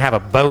gonna have a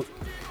boat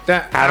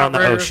That out on the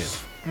outriggers.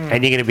 ocean,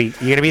 and you're gonna be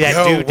that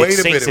Yo, dude that wait a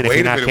sinks minute, it if wait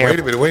you're a not minute,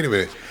 careful. wait a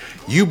minute.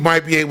 You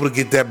might be able to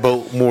get that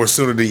boat more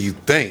sooner than you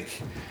think.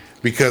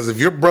 Because if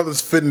your brother's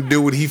finna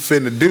do what he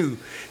finna do,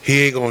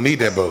 he ain't gonna need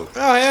that boat.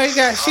 Oh,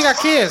 yeah, she got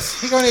kids.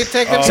 He gonna need to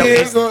take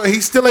them He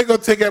still ain't gonna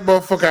take that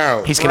motherfucker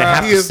out. He's gonna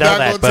have He to is sell not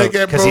that gonna boat take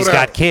that because he's boat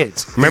got out.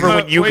 kids. Remember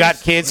when you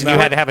got kids and you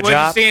had to have a What'd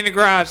job? you see in the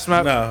garage,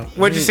 Smoke? No.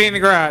 What'd you see in the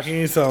garage? He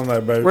ain't selling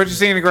that boat. What'd you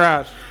see in the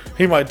garage?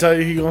 He might tell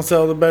you he gonna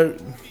sell the boat.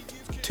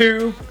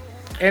 2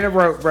 and a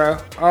rope, bro.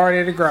 Already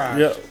in the garage.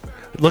 Yep.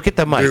 Look at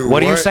the mic. Dude,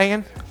 what are you what?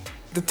 saying?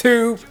 The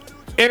tube,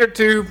 inner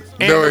tube,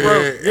 and No, the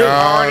rope. yeah.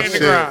 Already Oh, in the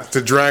garage. shit.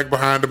 To drag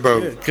behind the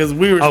boat. Because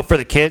we were. Oh, for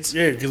the kids?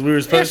 because we were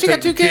Yeah, supposed she to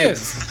got take 2 the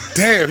kids.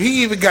 Damn,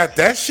 he even got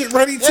that shit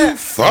ready too? Yeah.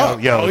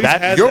 Fuck. Yo, he's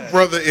that had Your that.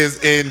 brother is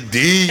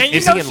indeed. And you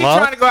Is know he in she's love?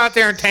 trying to go out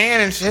there and tan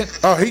and shit.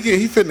 Oh, he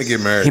finna get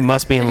married. he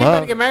must be in You better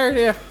love. get married,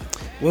 yeah.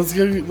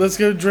 Let's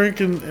go drink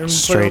and play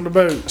Straight on the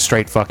boat.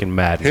 Straight fucking He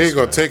madness. ain't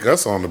gonna take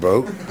us on the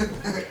boat.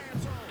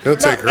 He'll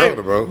take her on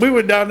the boat. We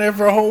were down there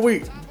for a whole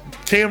week.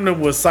 Camden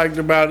was psyched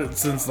about it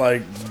since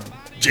like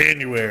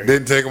January.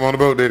 Didn't take him on the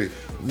boat, did he?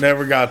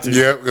 Never got to.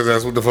 Yep, because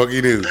that's what the fuck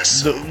he do.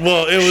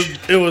 Well,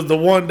 it was the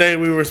one day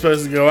we were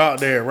supposed to go out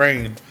there. It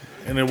rained,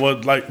 and it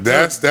was like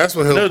That's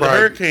what he'll the probably.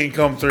 hurricane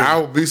come through. I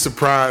would be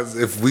surprised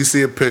if we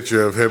see a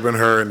picture of him and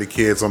her and the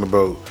kids on the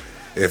boat.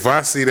 If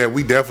I see that,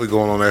 we definitely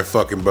going on that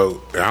fucking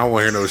boat. I don't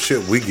want to hear no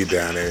shit. We get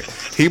down there.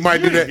 He might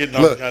You do ain't that. getting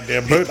on Look, the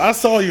goddamn boat. I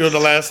saw you the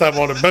last time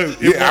on the boat.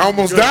 It yeah, I wasn't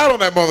almost good. died on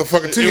that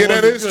motherfucker too. It Yeah,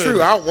 that wasn't is good.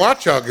 true. I'll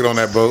watch y'all get on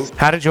that boat.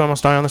 How did you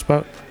almost die on this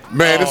boat?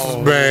 Man, this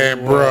was bad,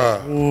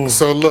 bruh.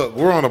 So look,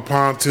 we're on a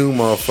pontoon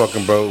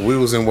motherfucking boat. We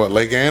was in what,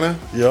 Lake Anna?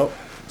 Yep.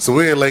 So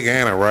we at Lake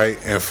Anna, right?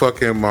 And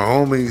fucking my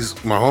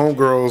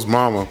homegirl's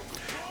mama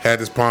had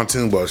this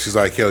pontoon boat. She's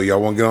like, yo, y'all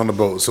want to get on the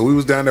boat? So we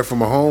was down there for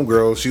my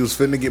homegirl. She was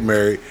finna get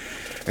married.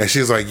 And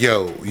she's like,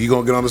 yo, you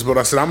gonna get on this boat?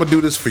 I said, I'm gonna do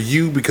this for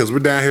you because we're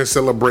down here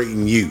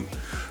celebrating you.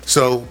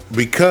 So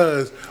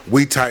because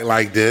we tight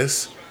like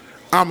this,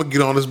 I'm gonna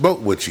get on this boat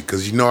with you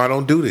because you know I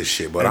don't do this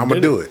shit, but I'm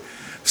gonna do it.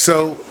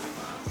 So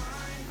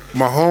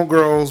my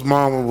homegirl's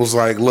mama was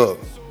like, look,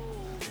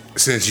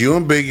 since you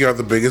and Biggie are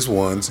the biggest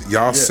ones,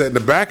 y'all sit in the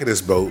back of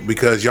this boat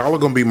because y'all are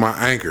gonna be my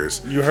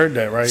anchors. You heard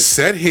that, right?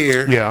 Sit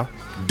here. Yeah.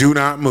 Do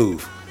not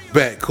move.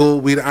 Bet,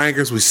 cool. We the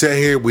anchors. We sit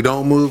here. We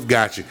don't move.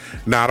 Got you.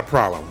 Not a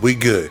problem. We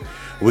good.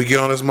 We get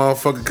on this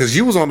motherfucker because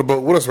you was on the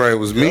boat with us, right? It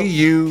was me,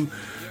 you,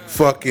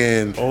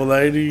 fucking Old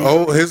lady.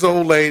 Oh, his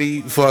old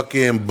lady,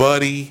 fucking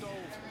Buddy,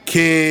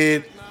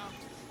 kid,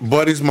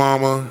 Buddy's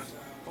mama,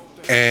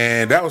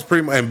 and that was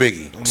pretty much and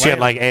Biggie. She had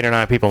like 8 or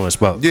 9 people on this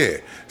boat. Yeah.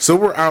 So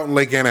we're out in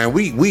Lake Anna, and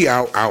we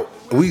out.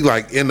 We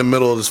like in the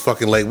middle of this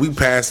fucking lake. We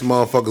passed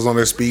motherfuckers on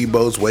their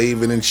speedboats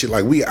waving and shit.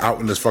 Like we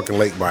out in this fucking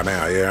lake by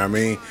now. You know what I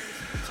mean?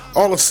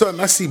 All of a sudden,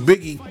 I see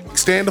Biggie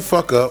stand the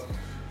fuck up.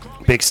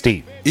 Big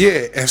Steve.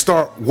 Yeah, and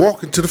start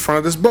walking to the front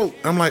of this boat.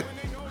 I'm like,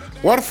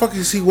 why the fuck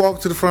is he walking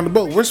to the front of the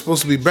boat? We're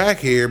supposed to be back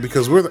here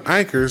because we're the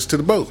anchors to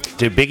the boat.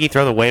 Did Biggie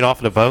throw the weight off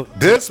of the boat?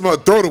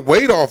 Throw the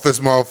weight off this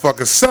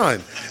motherfucker,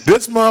 son.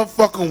 This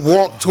motherfucker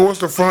walked towards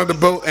the front of the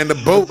boat, and the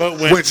boat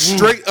went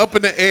straight up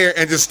in the air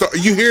and just start.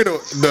 You hear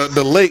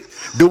the lake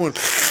doing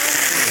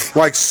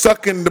like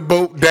sucking the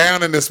boat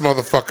down in this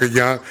motherfucker,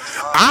 young.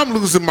 I'm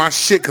losing my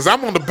shit because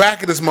I'm on the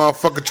back of this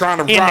motherfucker trying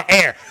to rock. In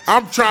the air.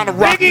 I'm trying to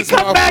rock Biggie, this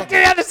come motherfucker. back to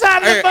the other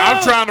side of the boat.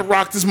 I'm trying to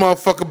rock this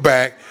motherfucker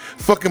back.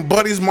 Fucking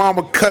Buddy's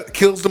mama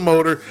kills the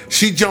motor.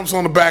 She jumps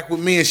on the back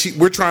with me, and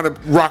we're trying to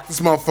rock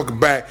this motherfucker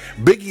back.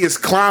 Biggie is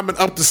climbing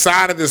up the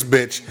side of this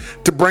bitch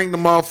to bring the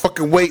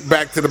motherfucking weight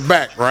back to the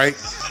back, right?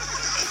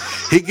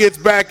 He gets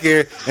back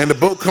here, and the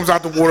boat comes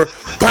out the water.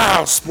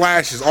 Pow!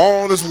 Splashes.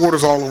 All this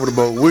water's all over the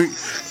boat.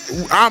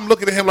 I'm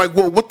looking at him like,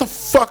 whoa, what the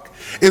fuck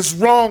is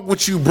wrong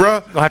with you,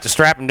 bruh? We'll have to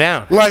strap him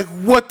down. Like,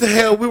 what the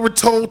hell? We were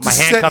told to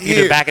sit handcuff you to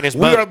here. the back of this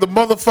We boat. are the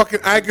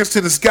motherfucking anchors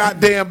to this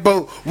goddamn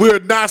boat. We are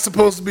not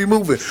supposed to be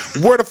moving.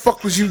 Where the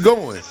fuck was you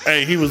going?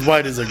 Hey, he was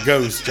white as a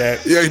ghost, Jack.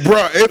 Yeah,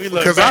 bro,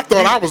 because I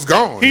thought I was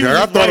gone.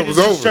 I thought it was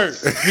over.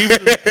 He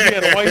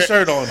had a white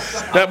shirt on.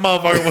 That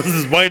motherfucker was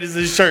as white as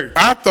his shirt.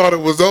 I thought it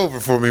was over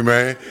for me,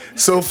 man.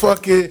 So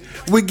fucking,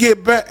 we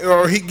get back,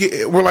 or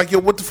we're like, yo,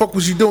 what the fuck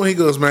was you doing? He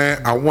goes,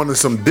 man, I wanted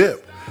some dip.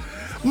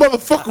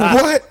 Motherfucker,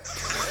 what?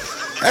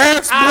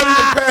 Ask Buddy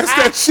to pass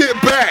that shit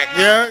back,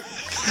 yeah.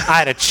 I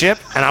had a chip,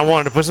 and I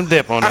wanted to put some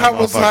dip on it. I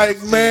was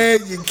like, man,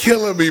 you're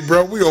killing me,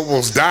 bro. We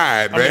almost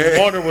died, man. I mean,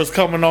 water was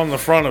coming on the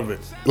front of it.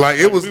 Like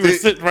it was. We were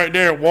sitting right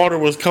there. Water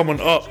was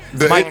coming up.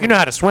 Mike, you know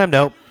how to swim,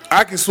 though.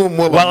 I can swim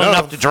well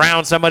enough to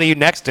drown somebody you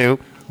next to.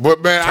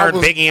 But man,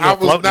 Turn Biggie into a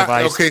floating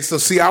device. Okay, so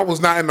see, I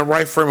was not in the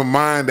right frame of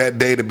mind that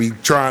day to be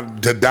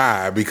trying to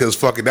die because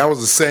fucking that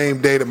was the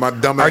same day that my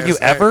dumb ass. Are you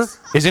ever?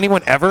 Is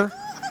anyone ever?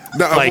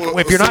 No, like,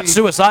 if you're not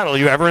suicidal, are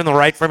you ever in the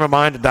right frame of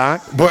mind to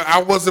die? But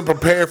I wasn't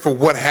prepared for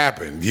what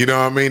happened. You know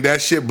what I mean?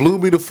 That shit blew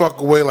me the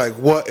fuck away. Like,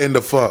 what in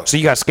the fuck? So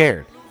you got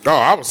scared? Oh,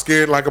 I was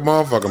scared like a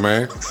motherfucker,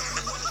 man.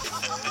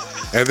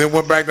 And then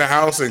went back to the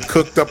house and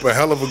cooked up a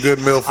hell of a good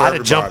meal for everybody. I'd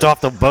have jumped off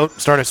the boat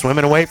and started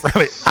swimming away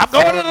from it. I'm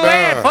going to the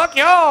land. Fuck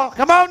y'all.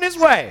 Come on this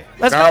way.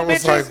 Let's go, I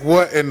was bitches. like,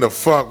 what in the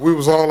fuck? We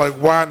was all like,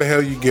 why in the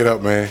hell you get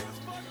up, man?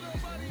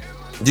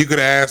 You could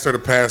have asked her to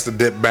pass the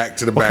dip back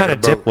to the what back kind of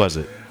of the boat. dip was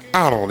it?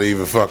 I don't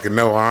even fucking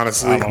know,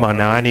 honestly. Come on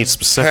now, I need I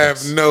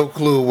specifics. have no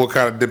clue what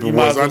kind of dip it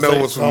was. I know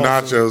it was from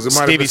nachos. It might have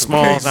Stevie been some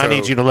Smalls, I queso.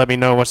 need you to let me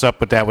know what's up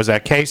with that. Was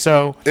that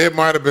queso? It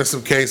might have been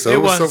some queso. It It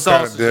was wasn't some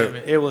kind of salsa. dip.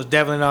 Jimmy. It was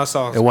definitely not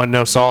salsa. It wasn't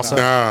no salsa?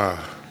 Nah.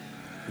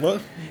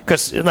 What?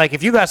 Because, like,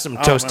 if you got some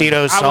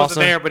Tostitos I wasn't salsa,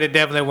 there, but it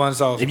definitely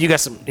wasn't salsa. if you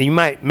got some, you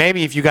might,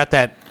 maybe if you got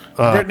that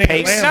Brittany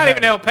pace, Lamb Not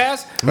even El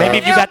Paso. maybe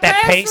if you got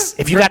that pace,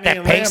 if you got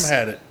Brittany that and pace,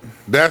 Lamb had it.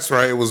 That's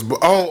right. It was.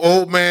 Oh,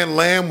 old man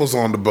Lamb was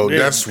on the boat. Yeah,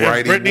 That's and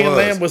right. Brittany he was.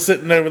 and Lamb was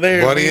sitting over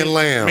there. Buddy Me and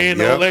Lamb, Me and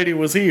the yep. old lady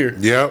was here.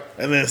 Yep.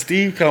 And then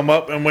Steve come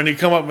up, and when he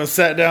come up and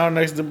sat down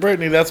next to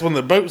Brittany, that's when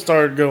the boat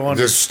started going.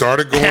 Just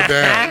started going down.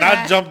 And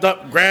I jumped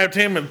up, grabbed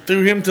him, and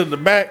threw him to the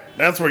back.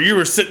 That's where you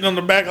were sitting on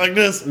the back like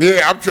this.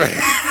 Yeah, I'm trying.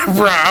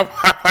 Bro, I'm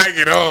like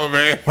it on,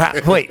 man. wow,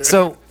 wait,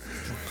 so,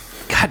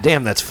 god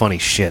damn, that's funny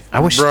shit. I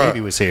wish Bruh,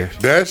 Stevie was here.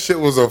 That shit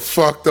was a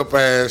fucked up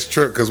ass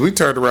trip because we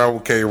turned around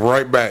and came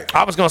right back.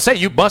 I was going to say,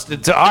 you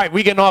busted. All right,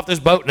 we getting off this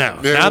boat now.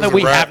 Yeah, it now was that a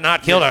we wrap. have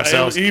not killed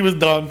ourselves. He was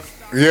done.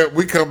 Yeah,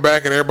 we come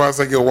back and everybody's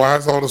like, yo, why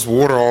is all this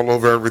water all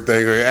over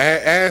everything?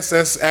 Ask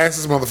this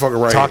motherfucker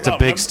right Talk here. to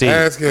Big Steve.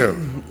 Ask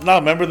him. No,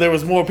 remember there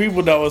was more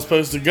people that was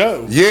supposed to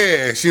go.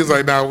 Yeah, she was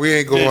like, nah, we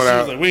ain't going Yeah, she out.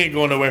 was like, we ain't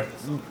going nowhere.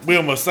 We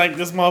almost sank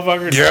this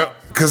motherfucker. Yep.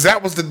 Because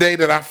that was the day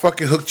that I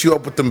fucking hooked you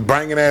up with them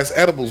banging ass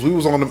edibles. We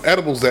was on them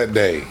edibles that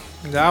day.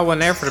 I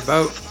wasn't there for the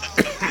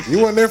boat.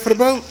 You wasn't there for the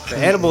boat? The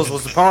edibles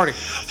was the party.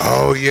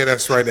 Oh, yeah,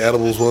 that's right. The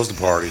edibles was the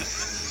party.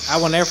 I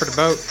wasn't there for the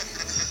boat.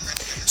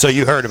 So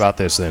you heard about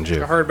this then,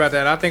 Jew? I heard about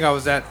that. I think I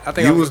was at. I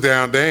think You I was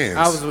down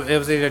Dan's. It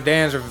was either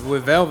Dan's or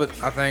with Velvet.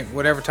 I think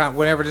whenever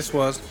this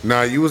was.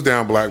 Nah, you was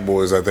down Black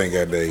Boys, I think,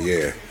 that day,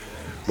 yeah.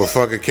 But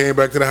fucking came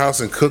back to the house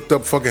and cooked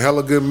up fucking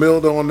hella good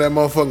meal though on that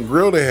motherfucking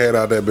grill they had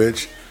out there,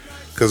 bitch.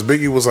 Cause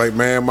Biggie was like,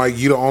 man, Mike,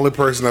 you the only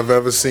person I've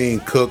ever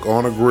seen cook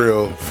on a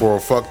grill for a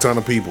fuck ton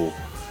of people.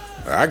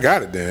 I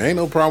got it then. Ain't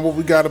no problem. What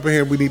we got up in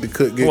here, we need to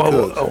cooked.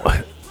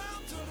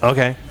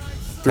 Okay.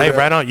 Hey,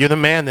 right on. You're the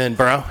man then,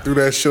 bro. Threw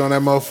that shit on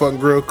that motherfucking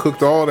grill,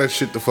 cooked all that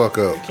shit the fuck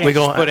up. Can't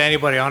just put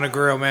anybody on the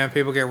grill, man.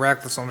 People get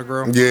reckless on the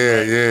grill.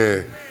 Yeah,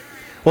 yeah.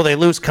 Well, they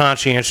lose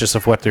conscientious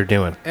of what they're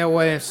doing. And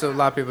way, so a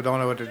lot of people don't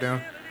know what they're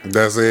doing.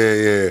 That's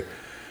it, yeah.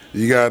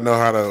 You gotta know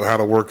how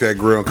to work that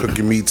grill and cook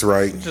your meats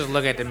right. Just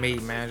look at the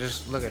meat, man.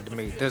 Just look at the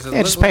meat.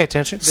 Just pay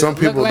attention. Some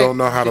people don't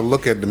know how to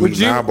look at the meat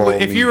and eyeball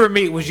If meat. you were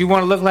meat, would you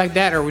want to look like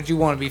that or would you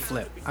want to be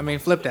flipped? I mean,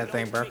 flip that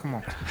thing, bro. Come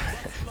on.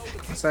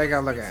 That's how you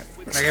gotta look at it.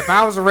 Like if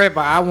I was a ribeye,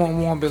 I wouldn't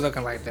want to be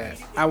looking like that.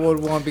 I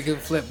would want to be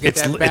flipped.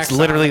 It's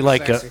literally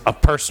like a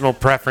personal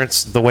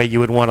preference, the way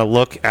you would want to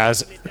look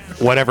as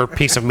whatever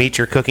piece of meat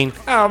you're cooking.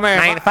 Oh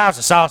man, if I was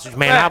a sausage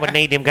man, I would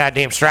need them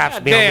goddamn stripes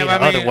to be on me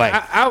the other way.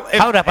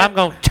 Hold up, I'm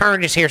gonna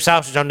turn this here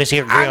sausage on this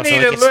here grill. I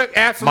need to look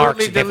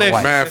absolutely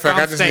delicious. Matter of fact,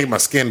 I just need my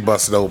skin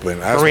busted open.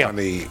 That's what I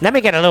need. Let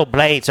me get a little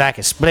blade so I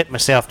can split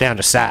myself down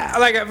the side.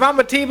 Like if I'm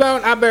a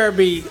T-bone, I better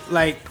be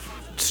like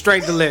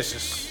straight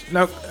delicious.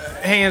 No,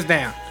 hands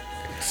down.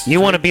 You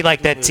want to be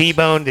like that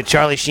T-bone that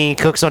Charlie Sheen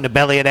cooks on the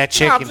belly of that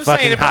chick in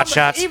fucking Hot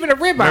Shots? Even a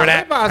ribeye. Remember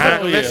that? Ribeye's Huh?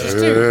 delicious too.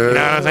 You know what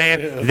I'm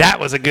saying? That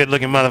was a good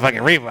looking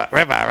motherfucking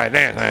ribeye right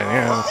there.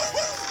 Yeah.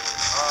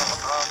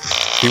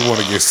 He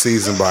want to get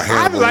seasoned by I'd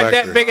Hannibal like Lecter.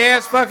 that big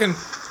ass fucking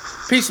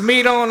piece of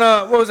meat on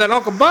what was that,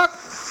 Uncle Buck?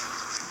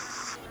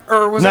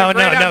 Or was No,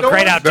 that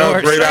Great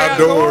Outdoors. No, Great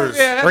Outdoors.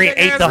 Yeah, Where he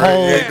ate the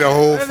whole- He ate the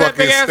whole fucking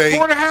big ass steak.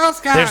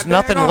 porterhouse. God, There's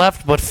nothing damn.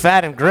 left but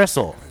fat and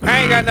gristle. I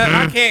ain't got nothing.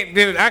 I can't,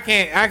 dude. I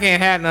can't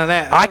have none of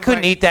that. I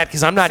couldn't eat that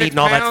because I'm not 6 eating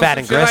all that pounds, fat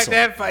and some shit gristle.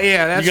 Like that.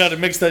 Yeah, that's You got to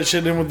mix that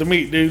shit in with the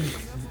meat, dude.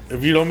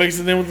 If you don't mix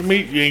it in with the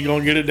meat, you ain't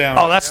gonna get it down.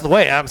 Oh, that's the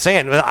way. I'm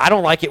saying I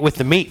don't like it with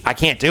the meat. I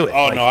can't do it.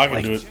 Oh, no, I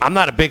can do it. I'm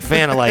not a big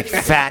fan of like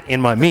fat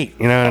in my meat.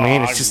 You know what I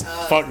mean? It's just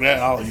fuck that.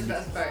 I'll eat it.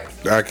 Best part.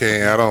 I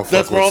can't. I don't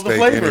That's fuck where with all the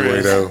steak flavor anyway,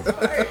 is. though.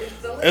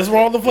 That's where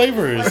all the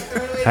flavor is.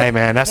 hey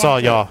man, that's all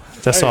y'all.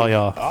 That's all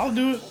y'all. I'll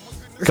do it.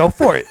 Go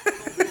for it.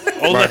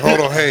 Oh, Like, hold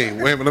on. Hey,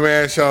 wait. Let me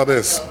ask y'all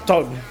this,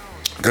 Talk.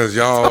 because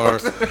y'all are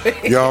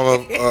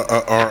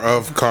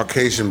of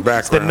Caucasian The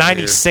background.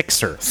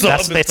 96er. So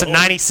That's, I've been it's a told.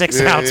 96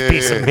 Yeah, ounce yeah,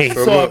 piece of yeah. meat.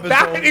 So So look,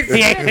 I've been told.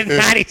 He ate a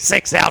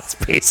 96 ounce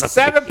piece of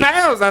 7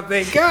 pounds, I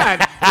think.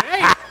 God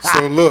dang.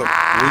 so look,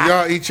 when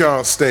y'all eat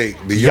y'all steak,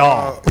 do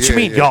Y'all. What you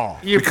mean, y'all?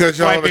 Because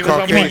y'all White are the people,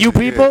 Caucasian. You mean you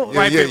people? Yeah,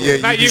 White yeah, people. yeah.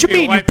 Not you What you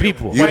mean, you white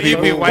people? You White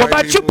people. people, What white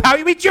about people. you? How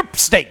you eat your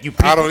steak, you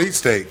people? I don't eat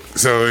steak,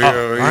 so you know, All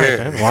right, yeah.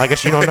 then. Well, I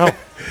guess you don't know.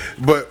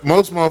 But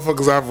most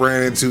motherfuckers I've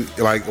ran into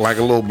like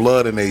a little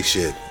blood in they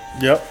shit.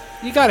 Yep.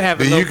 You gotta have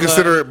a Do little you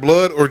consider it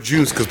blood or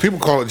juice? Because people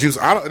call it juice.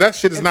 I don't. That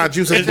shit is not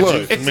juice. It's It's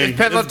blood. juice. It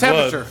depends on It's blood.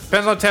 temperature.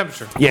 Depends on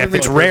temperature. Yeah, if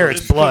it's rare,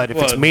 it's blood. If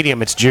it's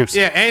medium, it's juice.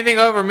 Yeah, anything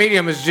over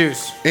medium is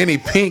juice. Any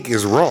pink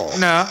is raw.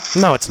 No.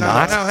 No, it's No,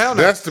 not. hell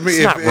no. That's to me.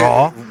 It's not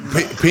raw.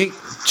 Pink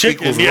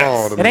Chicken, equals yes.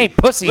 raw. To It me. ain't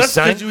pussy, That's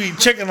son. because you eat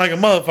chicken like a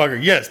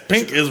motherfucker. Yes,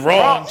 pink is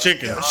raw and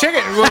chicken.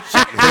 Chicken, well,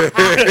 chicken, yeah,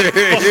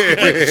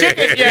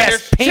 Yes,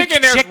 there's pink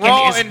chicken, there's chicken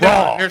raw is and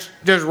raw. done.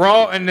 There's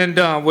raw and then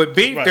done. With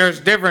beef, Right. there's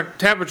different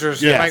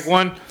temperatures. Yes. Like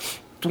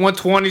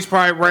 120 is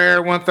probably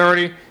rare,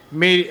 130,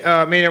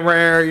 medium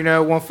rare,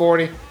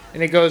 140,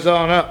 and it goes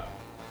on up.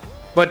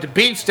 But the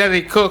beef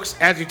steadily cooks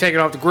as you take it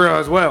off the grill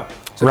as well.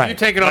 So Right. if you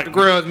take it off the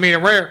grill as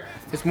medium rare,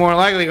 it's more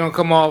likely gonna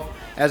come off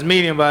as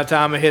medium by the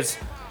time it hits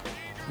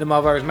the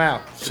motherfucker's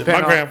mouth. Shit, my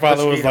Depending on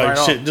grandfather what was you eat like, right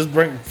off. shit, just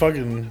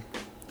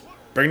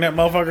bring that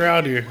motherfucker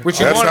out here. Which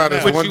you That's want, how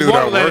this which one you dude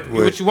want I to let, worked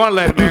with- which you want to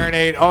let it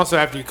marinate also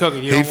after you cook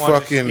it. You He don't want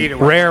to fucking- just eat it.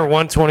 Rare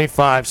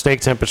 125 steak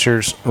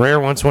temperatures. Rare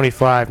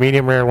 125,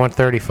 medium rare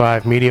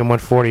 135, medium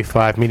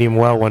 145, medium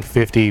well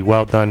 150,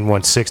 well done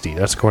 160.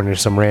 That's according to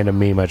some random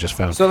meme I just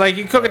found. So like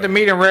you cook it to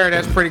medium rare,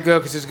 that's pretty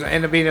good because it's gonna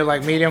end up being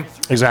like medium.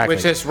 Exactly.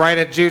 Which is right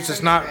at juice.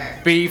 It's not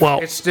beef.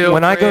 Well, it's still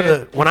when I go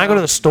red.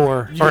 to the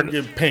store, You or can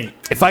get pink.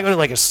 if I go to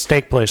like a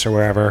steak place or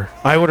wherever,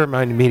 I order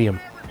mine medium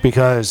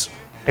because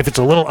if it's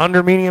a little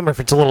under medium or if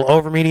it's a little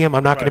over medium,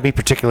 I'm not going to be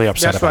particularly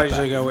upset That's why I about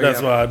usually that. go with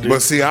That's yeah. what I do.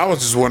 But see, I was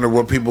just wondering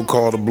what people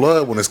call the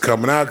blood when it's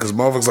coming out, because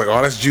motherfuckers like,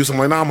 oh, that's juice. I'm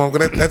like, nah,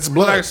 motherfucker, that's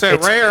blood. Like I said,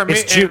 It's- rare,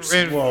 it's juice.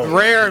 and Well,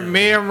 rare,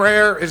 medium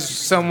rare is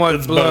somewhat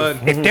It's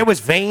blood. both. If there was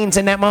veins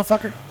in that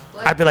motherfucker,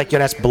 I'd be like, yo,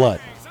 that's blood.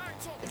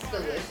 It's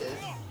delicious.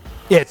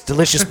 Yeah, it's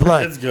delicious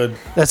blood. It's good.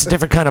 That's a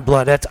different kind of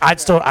blood. I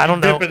don't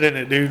know. Dip it in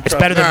it, dude. It's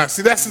better than Nah,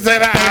 see, that's the thing.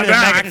 better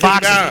than Megan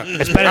Fox.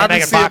 It's better I than be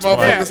Megan seeing Fox blood.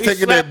 motherfuckers Yeah,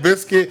 taking slap- that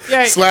biscuit,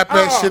 Yeah, slap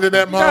that oh, shit in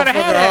that you gotta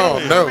have motherfucker.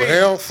 that. Oh, no,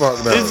 hell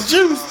fuck no. It's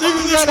juice, dude.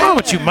 What's wrong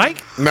with you,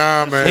 Mike?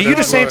 Nah, man. Are you the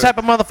that's same blood. type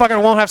of motherfucker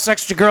that won't have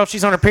sex with your girl if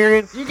she's on her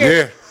period? You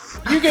Yeah.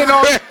 get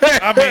all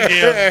I mean,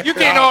 yeah. you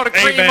get all the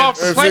cream Amen. off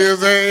the That's what I'm plate.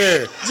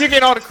 saying, yeah. You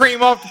get all the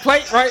cream off the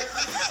plate, right?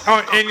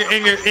 In your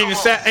You hear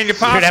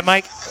pasta. that,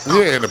 Mike?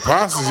 Yeah, and the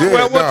pastas, yeah.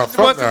 Well, Nah,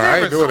 fuck the nah, I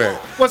ain't difference? doing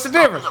that. What's the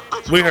difference?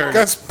 We heard.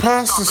 That's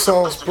pasta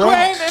sauce, bro. Well,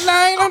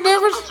 ain't no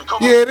difference.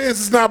 Yeah, it is.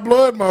 It's not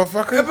blood,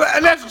 motherfucker.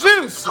 But that's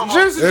juice.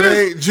 Juice is It juice.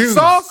 ain't juice.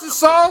 Sauce is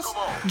sauce.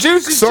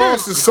 Juice is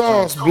Sauce juice. is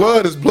sauce.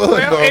 Blood is blood,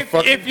 Well,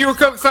 motherfucker. if you were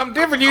cooking something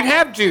different, you'd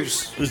have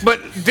juice. But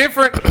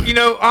different,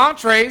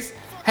 entrees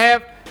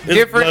have It's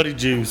different. bloody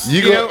juice.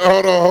 You you go, know,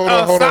 hold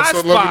on. side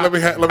So spot, let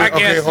me, I okay,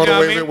 guess, hold you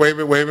on, know what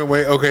I wait a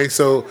minute. Okay,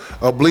 so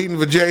a bleeding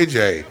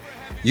vajayjay.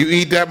 You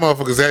eat that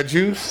motherfucker, is that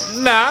juice?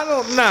 Nah, I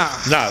don't. Nah.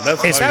 Nah,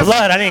 that's It's like,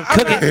 blood. I didn't I'm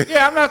cook not, it.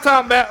 yeah, I'm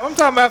talking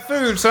about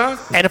food, son.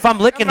 And if I'm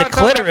licking I'm the not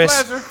talking about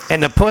clitoris pleasure.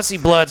 and the pussy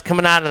blood's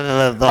coming out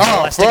of the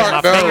hole I stick in my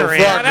fuck no, finger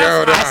in, fuck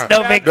no, that's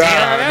no big nah, deal.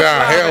 That's nah,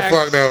 live hell action.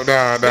 fuck no,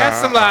 nah. That's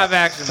some live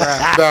action, bro.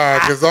 Nah,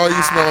 because all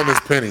you smelling is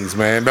pennies,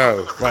 man,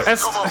 no.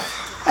 That's,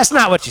 That's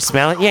not what you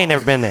smell. You ain't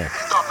never been there.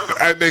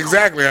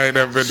 Exactly, I ain't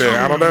never been there.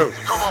 I don't know.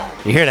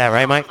 You hear that,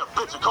 right, Mike?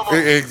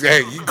 Hey,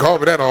 you can call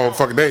me that all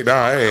fucking day. Nah,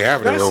 I ain't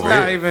having it that's over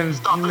not here. even.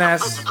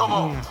 That's,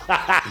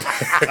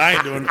 I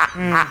ain't doing it.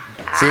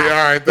 See, all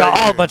right, Y'all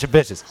thank all a you. bunch of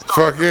bitches.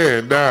 Fuck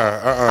yeah,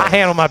 nah, I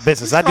handle my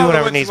business. I do Call it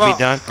whatever what you needs to be want.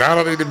 done. I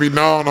don't need to be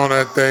gnawing on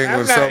that thing I'm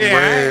with not, something yeah,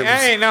 red.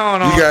 I ain't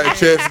knowing on You got a that.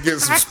 chance to get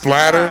some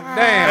splatter.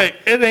 Damn. Hey,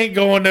 it ain't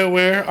going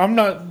nowhere. I'm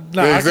not.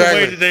 Nah, I can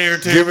wait a day or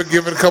two.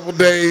 Give it a couple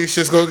days.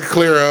 Just gonna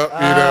clear up. You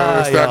know,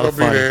 it's not y'all gonna be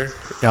funny. there.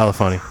 Y'all are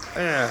funny.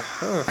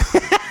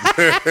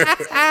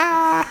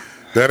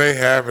 That ain't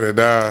happening.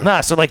 Nah.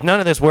 Nah, so like none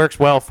of this works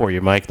well for you,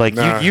 Mike. Like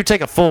Nah. you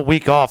take a full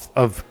week off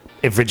of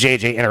a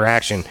JJ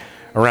interaction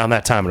around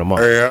that time of the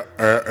month. Yeah.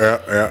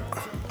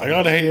 I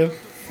got a hand.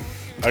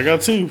 I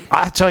got two.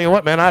 I tell you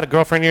what, man, I had a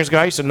girlfriend years ago.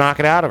 I used to knock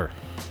it out of her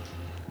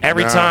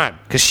every Nah. time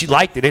because she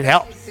liked it. It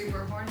helped.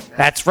 Super horny.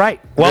 That's right.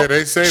 Well, Yeah,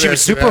 they say she that was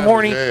shit super happens,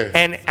 horny, yeah.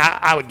 and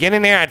I would get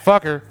in there, I'd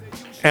fuck her,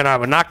 and I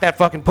would knock that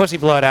fucking pussy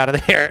blood out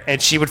of there,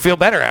 and she would feel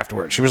better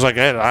afterwards. She was like,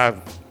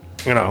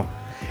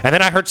 And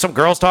then I heard some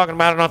girls talking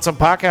about it on some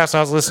podcast I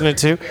was listening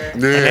to,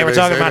 and they were they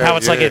talking say about how that,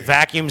 it's like yeah. it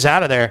vacuums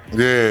out of there.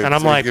 Yeah. And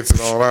I'm so it like, gets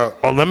it all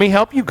out. well, let me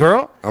help you,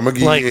 girl. I'm gonna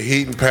give like, you a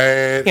heating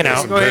pad. you know. and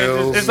some Go ahead.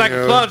 pills, It's like you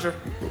a know. plunger.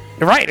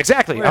 Right,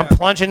 exactly. I'm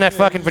plunging that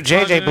fucking for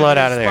JJ blood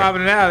out of there.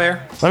 Popping it out of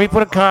there. Let me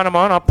put a condom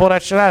on. I'll pull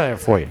that shit out of there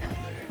for you.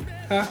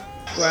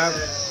 Well,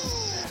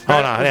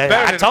 Hold on. better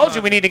I than told you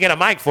fun. we need to get a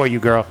mic for you,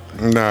 girl.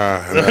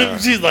 Nah.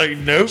 She's like,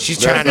 nope. She's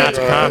trying not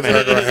to That's not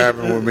comment. gonna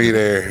happen with me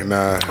there.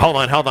 Nah. Hold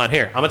on.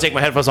 Here, I'm gonna take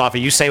my headphones off,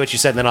 and you say what you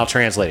said, and then I'll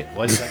translate it.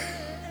 What did you say?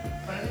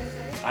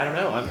 I don't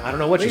know. I don't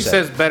know what he you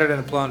said. says better than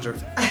a plunger.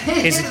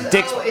 Is it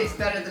dick? Oh, it's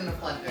better than the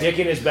plunger.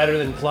 Dicking is better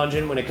than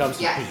plunging when it comes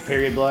to Yes.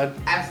 period blood.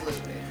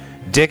 Absolutely.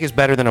 Dick is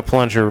better than a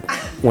plunger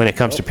when it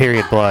comes to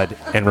period blood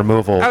and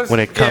removal. I was-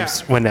 When it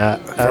comes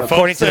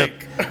according to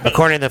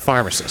the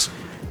pharmacist.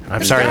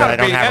 I'm sorry that I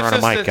don't have her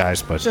on a mic,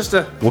 guys, but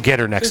we'll get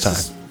her next time.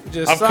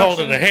 I've called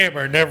it a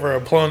hammer, never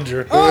a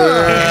plunger.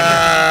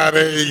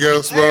 There you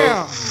go, Smoke.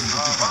 Damn.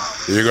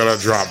 You're gonna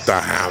drop the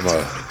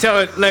hammer. Tell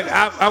it. Look,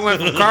 I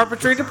went from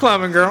carpentry to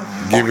plumbing, girl.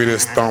 Give you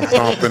this thump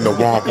in the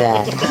womp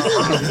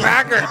womp.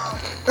 Backer.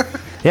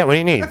 Yeah, what do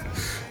you need?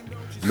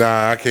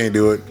 Nah, I can't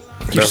do it.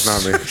 That's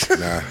not me.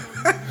 Nah.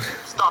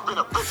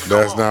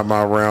 That's not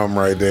my realm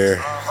right there.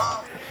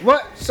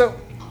 What? So,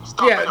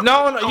 yeah,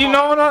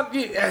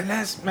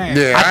 that's man.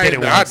 Yeah, I did it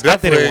ain't- once. I did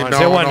definitely it ain't once.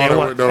 knowing It all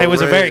wasn't. the It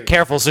was a very red-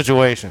 careful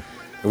situation.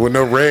 With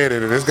no red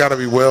in it. It's got to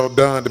be well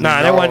done to be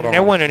Nah, gnawed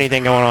there on. wasn't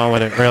anything going on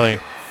with it, really.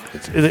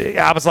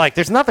 I was like,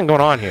 there's nothing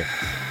going on here.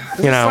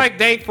 You know, It's like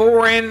day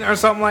 4 in or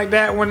something like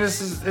that. When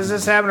is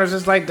this happening? Or is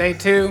this like day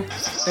 2,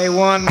 day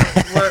 1?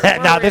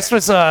 no, this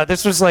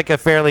was like a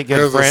fairly It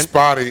good was a friend.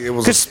 spotty. It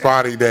was a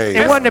spotty day.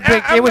 It wasn't a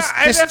big. I'm It was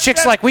not- this that's- chick's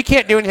that's- like, we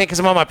can't do anything because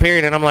I'm on my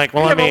period, and I'm like,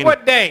 well, Yeah, I mean, but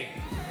what day?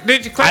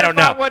 Did you clarify I don't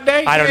know. what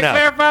day? I don't Did you know.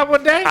 clarify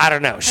what day? I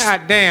don't know.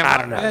 God damn. I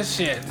don't know. That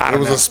shit. I It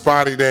don't was know. a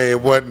spotty day. It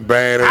wasn't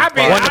bad. It was I'd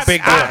be, fine. Wasn't a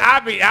big deal.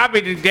 I'd be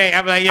the day.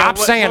 I'd be like, yo, I'm what,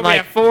 saying what we like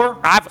at 4?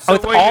 I've So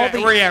with where you all at-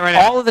 where you at right the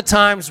now? all of the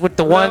times with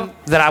the one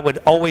that I would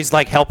always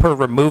like help her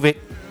remove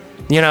it.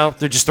 You know,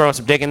 they're just throwing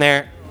some dick in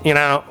there. You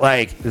know,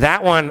 like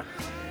that one.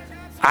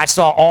 I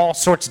saw all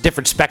sorts of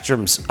different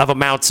spectrums of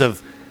amounts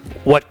of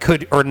what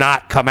could or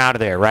not come out of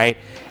there, right?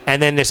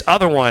 And then this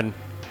other one,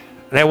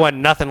 there wasn't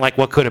nothing like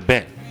what could have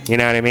been. You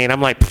know what I mean?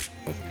 I'm like, pfft,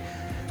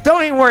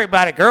 don't even worry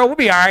about it, girl. We'll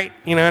be all right.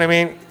 You know what I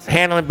mean?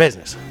 Handling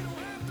business.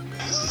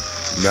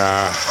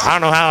 Nah. I don't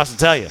know how else to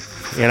tell you.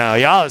 You know,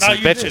 y'all are No, some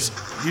you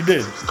bitches. did. You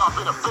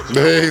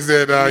did. He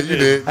said, you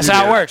did. That's You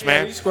how it did. works, Yeah,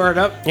 man. you squared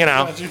up. You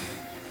know, Got you.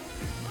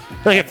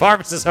 look at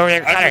pharmacist over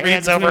there, got I her can read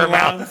hands over her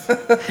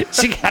between the mouth.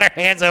 She got her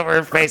hands over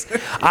her face.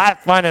 I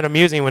find it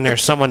amusing when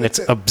there's someone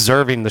that's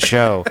observing the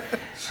show.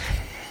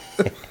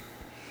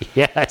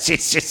 Yeah,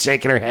 she's just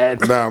shaking her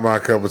head. Not my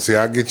cup of tea.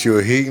 I'll get you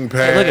a heating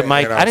pad. Hey, look at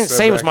Mike. and I I'll didn't sit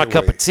say it was back my and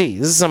cup wait. of tea.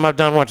 This is something I've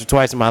done once or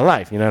twice in my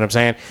life. You know what I'm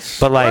saying?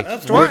 But like,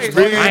 That's Which right. means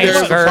I ain't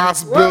there's a scared.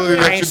 possibility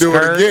I that ain't you do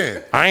it scared.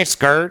 again. I ain't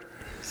scared.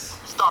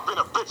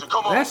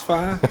 That's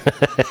fine.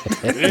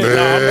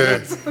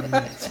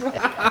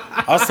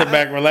 I'll sit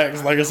back,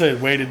 relax. Like I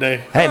said, wait a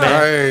day. Hey I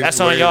man, ain't that's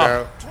on waiting y'all.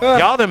 out.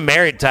 Y'all the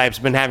married types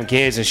been having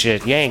kids and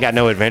shit. You ain't got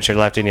no adventure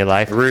left in your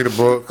life. Read a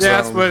book. Yeah,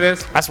 that's something. what it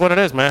is. That's what it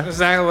is, man.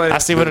 Exactly what it I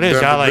is. see what it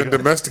is. Y'all Been like,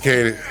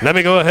 domesticated. let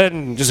me go ahead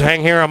and just hang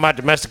here on my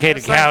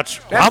domesticated couch.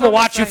 that's I'm gonna almost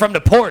watch you like- from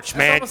the porch, It's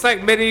man. almost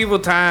like medieval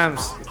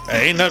times.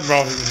 Hey, ain't nothing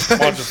wrong with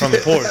watching from the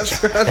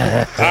porch.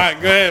 All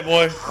right, go ahead,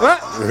 boy.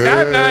 What?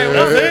 I'm not even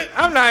That's watching it?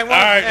 I'm not even All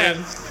watching right, that.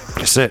 then.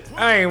 That's it.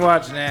 I ain't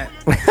watching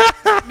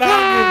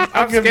that.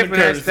 I'll give them Skipping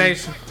that courtesy.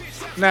 station.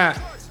 Nah,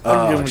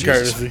 I'll give them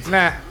courtesy.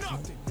 nah,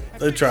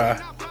 They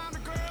try.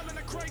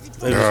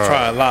 They just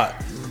try a lot.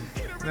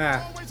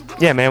 nah.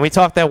 Yeah, man, we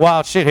talk that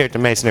wild shit here at the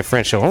Mason and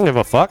French show. I don't give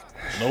a fuck.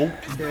 Nope.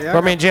 Yeah,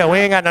 Throw me in jail. We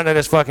ain't got none of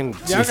this fucking.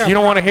 Y'all If got you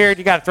don't want to hear it,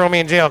 you got to throw me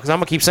in jail because I'm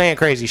gonna keep saying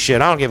crazy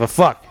shit. I don't give a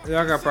fuck.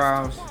 y'all got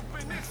problems.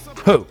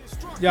 Who?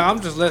 Yeah, I'm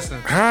just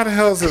listening. How the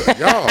hell is it,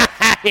 y'all?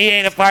 He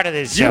ain't a part of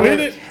this show. in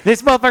it?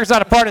 This motherfucker's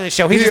not a part of this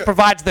show. He Yeah. just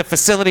provides the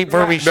facility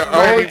where we The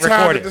where we only time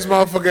record that it. this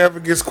motherfucker ever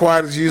gets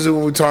quiet is usually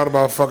when we talk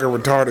about fucking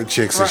retarded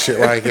chicks and shit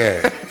like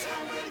that.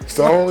 It's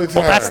the only time.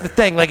 Well, that's the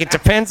thing. Like, it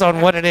depends on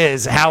what it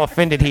is, how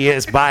offended he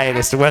is by it,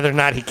 as to whether or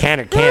not he can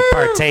or can't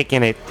partake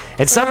in it.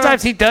 And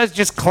sometimes he does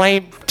just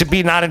claim to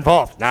be not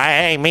involved. Nah, it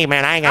ain't me,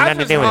 man. I ain't got I'm nothing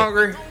just to do with it.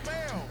 hungry.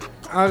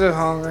 I'm just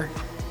hungry.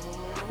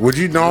 Would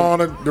you gnaw on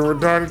the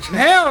retarded chick?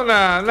 Hell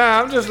no,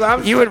 no.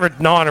 I'm You would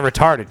gnaw on a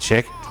retarded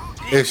chick.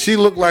 If she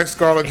looked like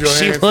Scarlett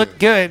Johansson. She looked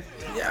good.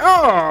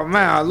 Oh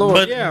man, Lord,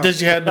 But yeah. did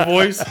she have the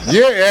voice?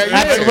 Yeah.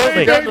 Absolutely.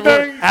 You got the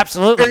voice.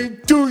 Absolutely. Hey,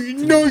 do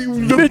you know you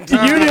look good?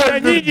 I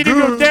need you to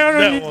go down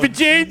That on one. this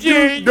You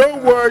vajayjay. know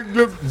why you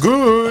look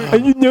good.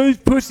 And you know his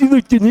pussy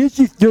look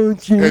delicious,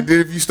 don't you? And then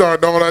if you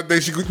start doing that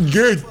thing, she go,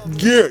 yeah.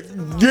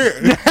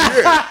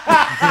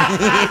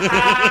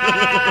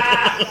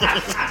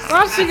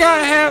 Why she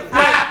gotta have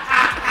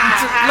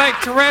like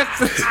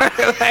Tourette's,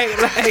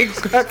 like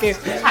fucking,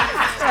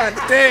 God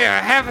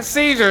damn, have a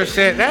seizure or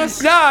shit.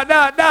 That's No,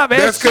 man.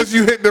 That's because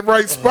you hit the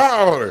right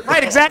spot on her.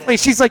 Right, exactly.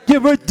 She's like, yeah,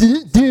 but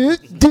June.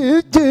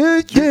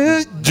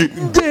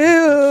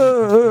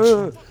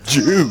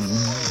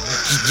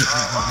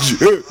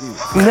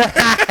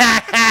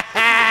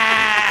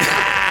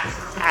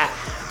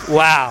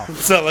 wow.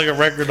 Sound like a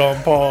record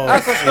on pause.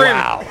 that's a scream.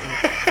 Wow.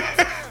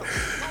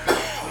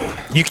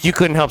 You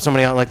couldn't help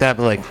somebody out like that,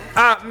 but like,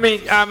 I mean,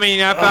 if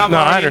I'm No,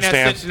 I already in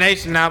that understand.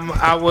 situation,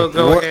 I will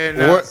go What, ahead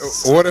and.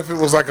 what if it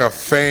was like a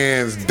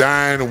fan's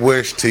dying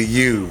wish to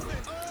you?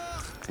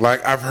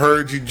 Like, I've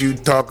heard you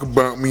talk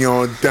about me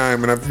all the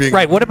time, and I think...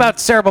 right. What about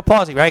cerebral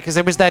palsy, right? Because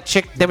there was that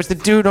chick, there was the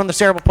dude on the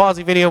cerebral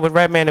palsy video with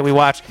Redman that we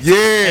watched. Yeah.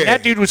 And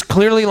that dude was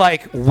clearly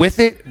like with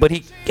it, but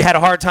he had a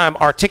hard time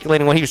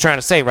articulating what he was trying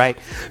to say, right?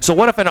 So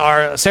what if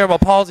a cerebral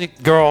palsy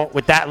girl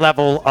with that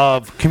level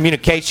of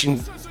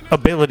communication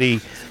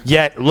ability,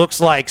 yet looks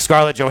like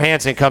Scarlett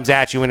Johansson, comes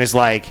at you and is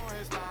like,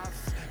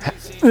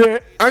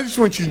 I just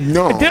want you to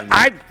know.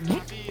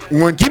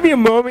 give me a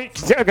moment,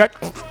 'cause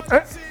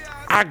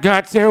I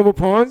got cerebral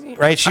palsy,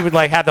 right? She would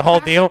like have the whole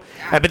deal,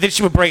 but then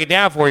she would break it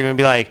down for you and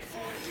be like,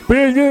 but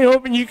I was really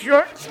hoping you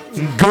could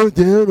go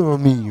down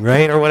on me,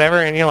 right? Or whatever,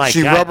 and you're like,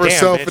 She God rub damn,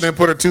 herself bitch. and then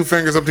put her two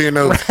fingers up to your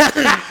nose.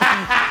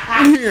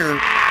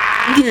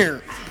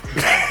 Here.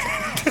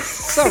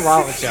 something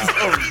wrong with y'all.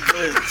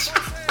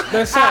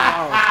 There's something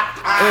wrong.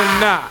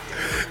 There's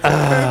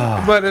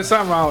not. But there's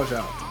something wrong with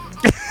y'all.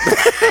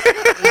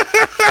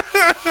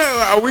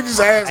 We just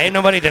asked. Ain't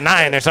nobody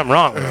denying there's something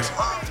wrong with us.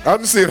 I'm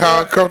just seeing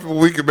how uncomfortable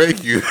we can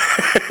make you.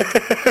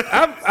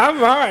 I'm all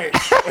right.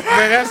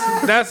 Man,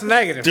 that's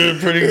negative. Doing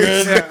pretty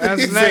good. Yeah,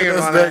 that's He said negative.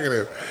 that's on that.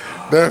 negative.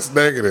 That's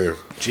negative.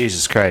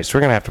 Jesus Christ,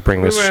 we're gonna have to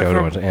bring this We went show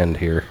from- to an end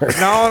here.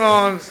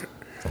 Now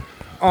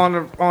on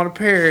the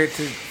period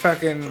to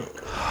fucking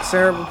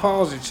cerebral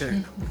palsy chick.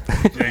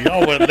 Yeah,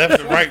 y'all went left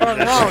and right with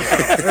What's wrong that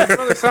with y'all? There's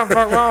really something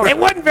fucking wrong with It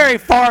wasn't very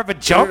far of a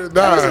jump. Nah.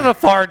 That wasn't a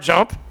far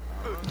jump. shit.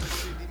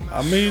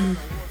 I mean,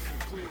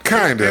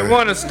 Kinda. it.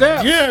 One a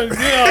step. yeah, it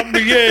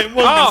wasn't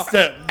Oh, a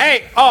step.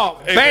 hey,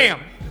 bam.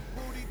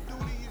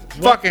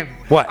 Fucking.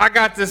 What? I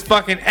got this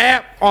fucking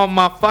app on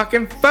my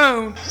fucking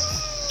phone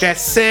that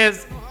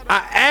says I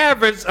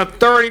average a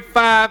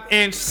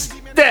 35-inch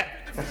step.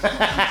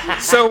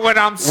 So when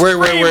I'm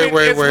screaming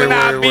is when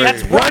I be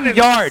That's running, 1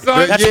 yard.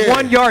 son. That's Yeah.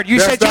 1 yard. You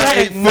That's said you not had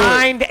a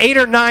 8 foot. 8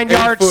 or 9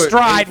 yard foot.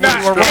 stride 8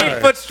 when you were foot. running.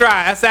 8-foot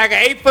stride. That's like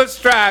an 8-foot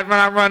stride when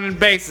I'm running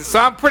bases. So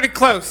I'm pretty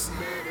close.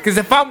 Cause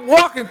if I'm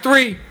walking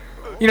 3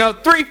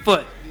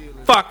 foot,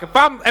 fuck.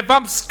 If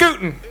I'm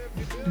scooting,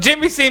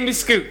 Jimmy seen me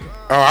scooting.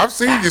 Oh, I've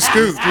seen you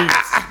scoot.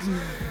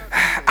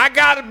 I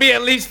gotta be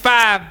at least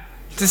 5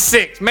 to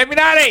 6, maybe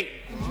not 8.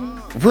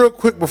 Real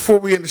quick before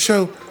we end the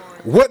show,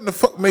 what in the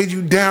fuck made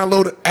you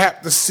download an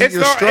app to see It's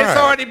your stride?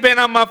 already been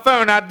on my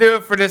phone. I do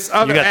it for this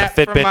other got the app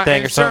for Fitbit my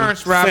thing or something?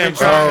 insurance where I've been Samsung.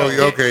 trying Oh, to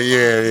get okay,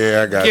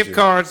 yeah, I got gift you.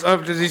 cards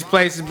up to these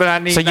places, but I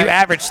need. So you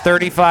average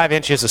 35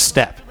 inches a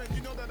step.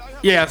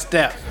 yeah,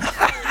 step.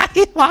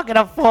 He's walking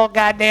a full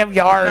goddamn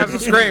yard. That's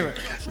what screaming.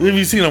 Have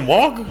you seen him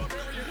walk?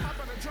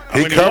 He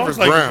mean, covers walks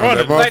like ground.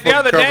 he's That running. Like the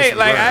other motherfucker covers day, some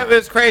like ground. it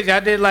was crazy. I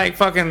did like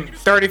fucking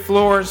 30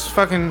 floors,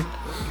 fucking You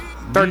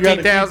gotta keep up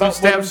 13,000 with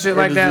steps, him, shit or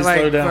like does that.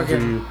 he slow Like down for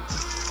fucking. you?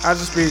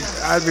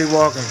 I'd be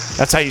walking.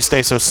 That's how you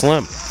stay so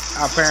slim.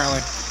 Apparently.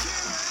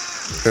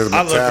 His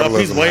I look up,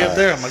 he's metabolism way high. up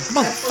there. I'm like,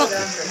 Well motherfucker.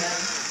 done for him.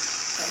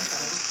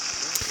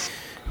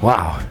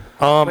 Wow.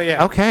 But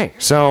yeah. Okay.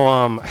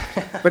 So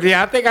But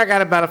yeah, I think I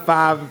got about a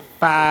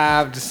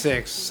 5 to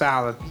 6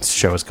 solid. this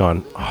show has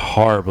gone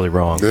horribly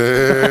wrong. That's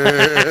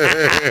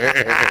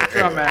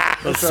where I'm at.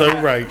 That's so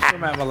right. That's where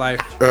I'm at in my life.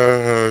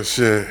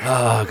 Shit.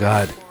 Oh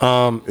God.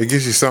 It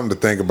gives you something to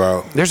think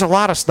about. There's a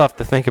lot of stuff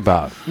to think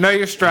about. Know your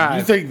You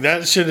stride. think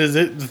that shit is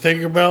it to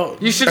think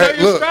about? You should know Hey,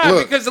 your look, stride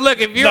look. because look,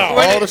 if you're No,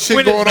 when All it- the shit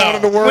when going on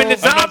in the world. when the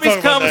I'm not zombies talking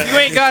about come, if that. you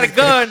ain't got a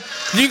gun,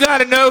 you got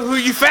to know who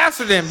you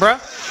faster than, bruh.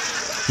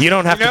 You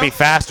don't have You to know? be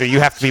faster. You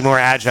have to be more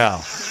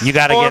agile. You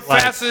got to Or get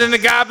like. faster than the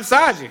guy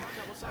beside you.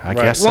 I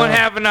guess so. One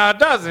half and a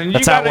dozen.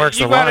 That's you how gotta, it works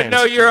You for gotta lions.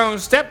 know your own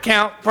step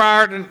count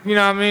prior to, you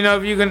know what I mean?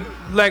 If you can,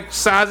 like,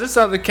 size this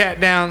other cat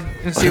down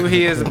and see what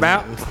he is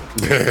about.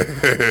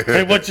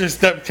 Hey, what's your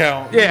step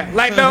count? Yeah,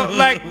 like, no,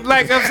 like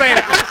I'm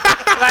saying,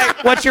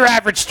 like, What's your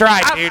average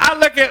stride, dude? I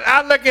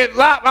look at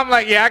Lop. I'm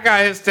like, yeah, I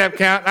got his step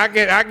count. I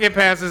get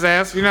past his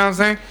ass. You know what I'm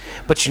saying?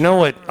 But you know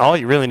what? All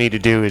you really need to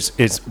do is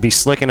be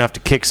slick enough to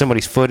kick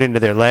somebody's foot into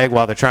their leg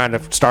while they're trying to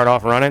start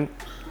off running,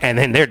 and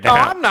then they're Oh,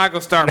 down. I'm not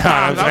gonna start. No,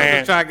 bombs. I'm saying,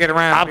 gonna try to get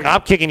around.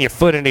 I'm kicking your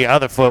foot into your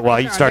other foot while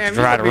you start to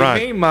Goddamn, try you to gonna run.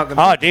 be mean mugging.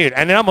 Oh, dude.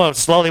 And then I'm going to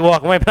slowly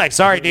walk away and be like,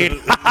 sorry, dude.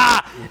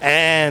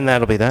 And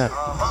that'll be that.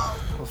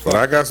 But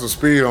I got some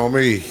speed on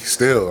me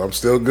still. I'm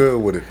still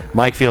good with it.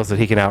 Mike feels that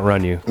he can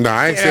outrun you. Nah,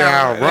 I ain't saying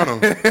I'll run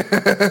them,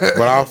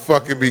 but I'll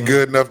fucking be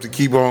good enough to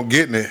keep on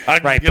getting it. I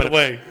can Right, get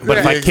away. But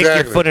if I kick your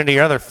Exactly. foot into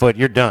your other foot,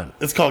 you're done.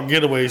 It's called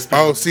getaway speed.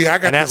 Oh, see, I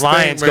got And that this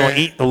lion's thing, going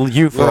man. to eat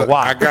you for a Look,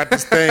 while. I got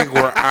this thing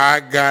where I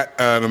got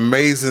an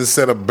amazing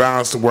set of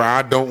balance to where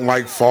I don't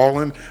like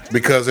falling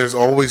because there's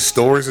always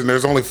stories and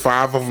there's only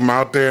 5 of them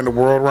out there in the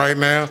world right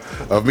now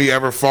of me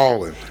ever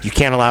falling. You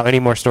can't allow any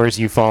more stories of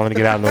you falling to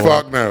get out in the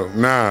world. Fuck no,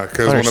 nah,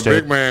 because when a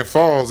Understood. big man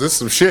falls, it's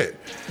some shit.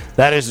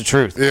 That is the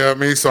truth. You know what I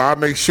mean? So I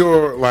make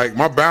sure like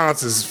my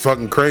balance is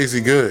fucking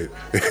crazy good.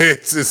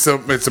 It's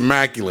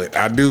immaculate.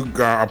 I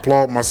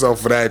applaud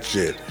myself for that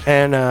shit.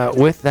 And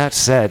with that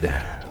said,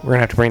 we're going to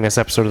have to bring this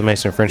episode of the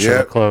Mason and Friends Show to a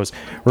Yep. close.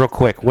 Real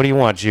quick, what do you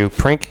want, Jew?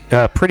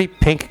 Pretty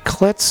pink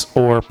clits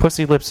or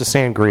pussy lips of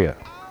sangria?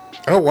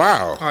 Oh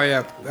wow. Oh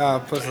yeah,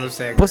 Pussy Lips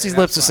of Sangria. Pussy's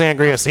lips of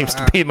sangria seems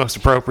to be most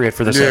appropriate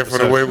for this Yeah, episode.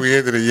 for the way we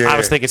ended it. Yeah. I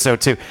was thinking so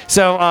too.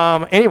 So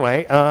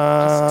anyway,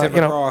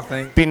 typical, I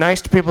think. be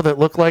nice to people that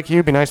look like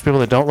you. Be nice to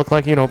people that don't look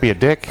like you. Don't be a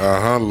dick.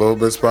 Little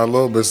bits by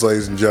little bits,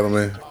 ladies and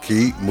gentlemen.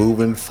 Keep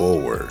moving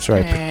forward. That's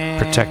right.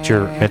 Protect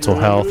your mental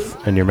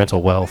health and your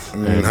mental wealth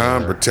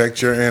and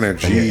Protect your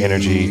energy. your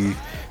energy.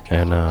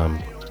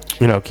 And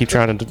keep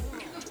trying to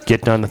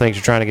get done the things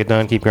you're trying to get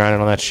done. Keep grinding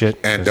on that shit.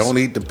 And don't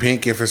eat the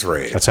pink if it's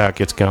red. That's how it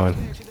gets going.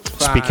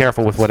 Just be Fine.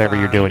 careful with whatever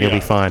you're doing. You'll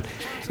be fine.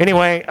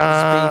 Anyway,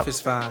 Beef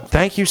is fine.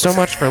 thank you so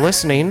much for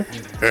listening.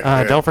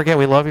 Don't forget,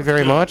 we love you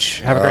very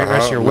much. Have a great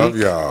rest of your Love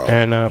week. y'all.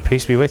 And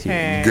peace be with you.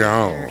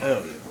 Gone.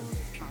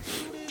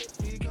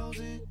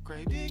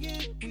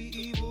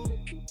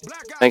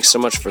 Thanks so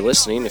much for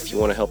listening. If you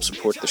want to help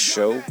support the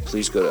show,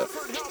 please go to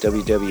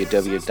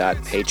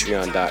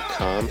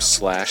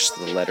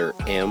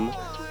www.patreon.com/M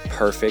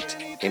Perfect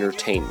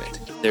Entertainment.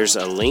 There's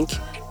a link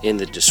in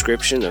the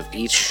description of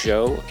each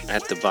show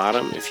at the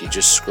bottom. If you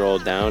just scroll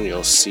down,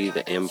 you'll see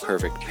the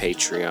Imperfect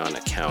Patreon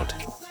account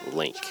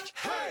link.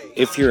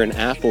 If you're an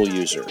Apple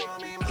user,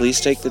 please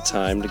take the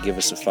time to give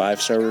us a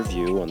 5-star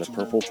review on the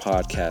Purple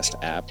Podcast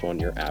app on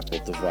your Apple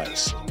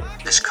device.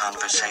 This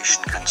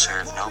conversation can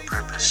serve no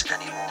purpose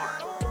anymore.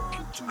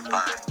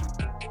 Goodbye.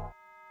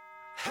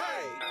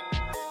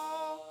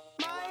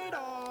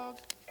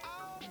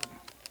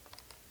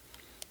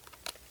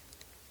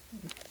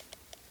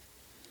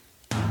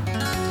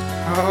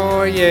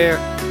 Oh yeah.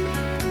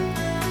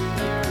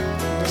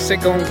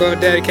 Sick gonna go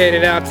dedicate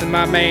it out to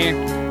my man,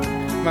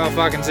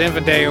 motherfucking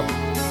Zinfandel.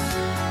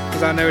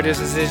 Cause I know this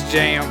is his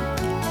jam.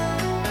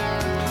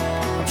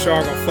 I'm sure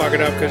I'm gonna fuck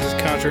it up cause it's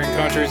country and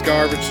country's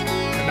garbage.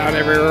 And I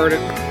never heard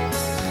it.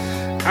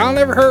 I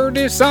never heard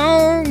this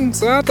song,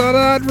 so I thought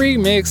I'd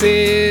remix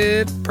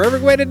it.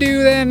 Perfect way to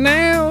do that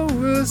now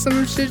with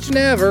some shit you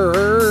never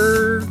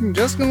heard.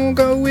 Just gonna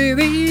go with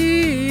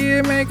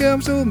it, make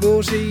up some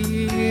bullshit,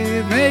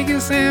 make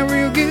it sound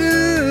real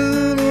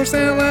good or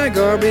sound like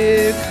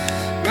garbage.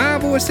 My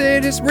boy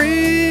said it's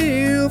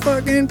real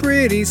fucking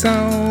pretty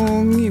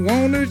song. He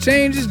wanna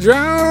change his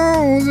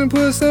drums and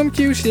put some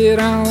cute shit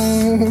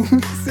on.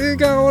 What's it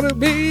gonna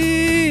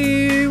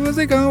be? What's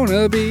it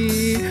gonna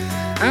be?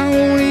 I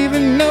don't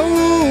even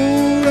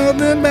know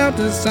nothing about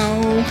this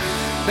song.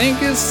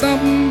 Think it's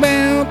something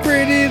about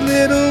pretty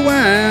little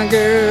wine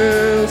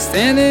girl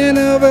standing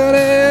over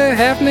there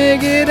half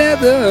naked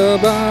at the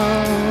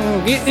bar.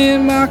 Get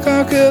in my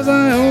car cause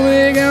I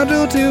only got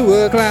till 2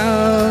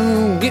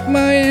 o'clock. Get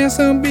my ass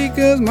some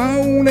because my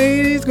old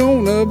lady's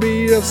gonna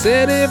be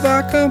upset if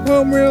I come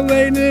home real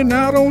late and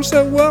I don't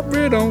show up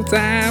right on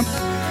time.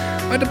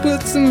 But to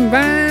put some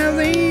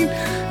Visine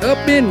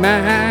up in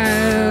my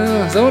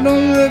house. So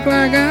don't look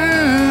like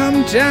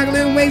I'm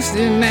chocolate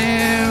wasted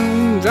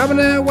now. Dropping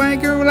that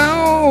white girl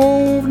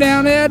off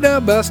down at the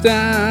bus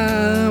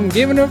stop.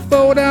 Giving her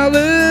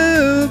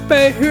 $4,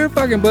 pay her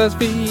fucking bus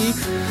fee.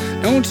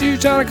 Don't you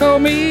try to call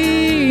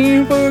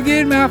me,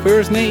 forget my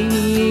first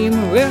name.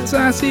 Unless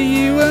I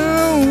see you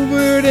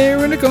over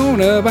there in the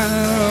corner bar.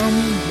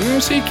 Well,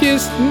 she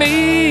kissed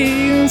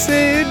me and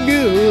said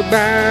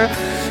goodbye.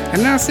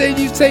 And I said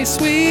you taste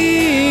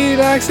sweet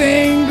like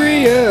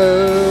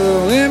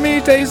sangria. Let me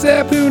taste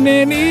that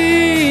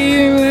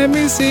punani. Let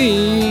me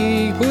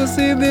see.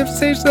 Pussy lips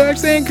taste like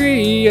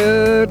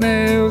sangria.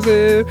 Now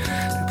the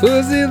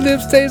pussy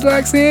lips taste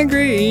like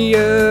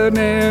sangria.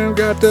 Now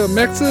got the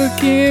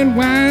Mexican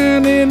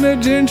wine in the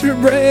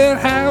gingerbread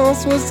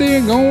house. What's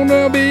it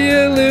gonna be?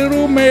 A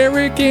little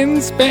American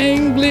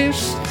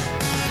Spanglish.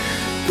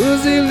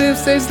 Pussy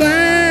lips taste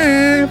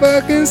like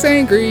fucking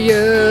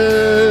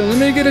sangria. Let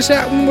me get a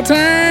shot one more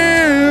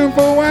time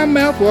before I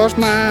mouthwash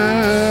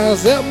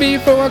myself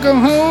before I go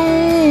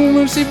home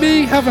and she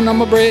be huffing on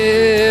my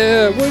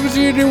breath. What was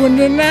you doing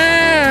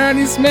tonight?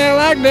 You smell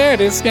like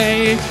dirty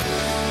skank.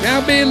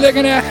 I'll be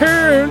looking at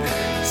her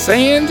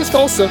saying just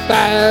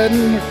falsified.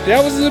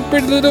 That was a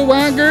pretty little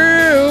white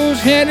girl.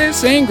 She had it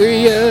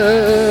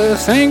sangria.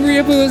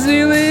 Sangria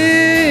pussy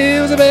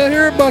lips. I bet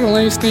her bottle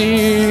ain't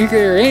stink.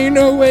 There ain't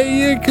no way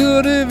you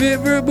could have it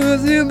for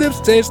pussy lips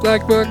taste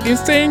like fucking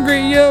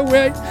sangria.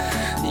 Right?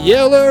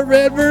 Yellow,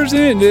 red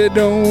version, it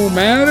don't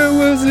matter.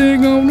 Was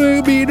it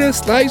gonna be the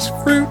sliced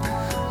fruit?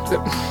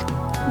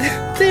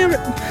 Damn it.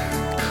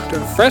 The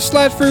fresh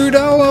sliced fruit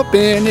all up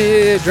in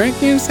it.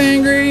 Drinking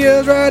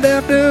sangrias right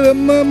after the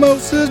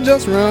mimosas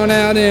just run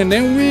out. And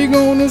then we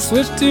gonna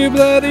switch to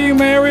Bloody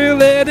Mary,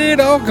 let it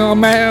all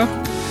come out.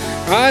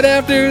 Right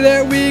after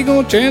that we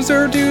gon'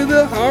 transfer to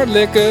the hard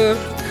liquor.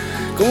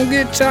 Gonna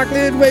get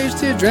chocolate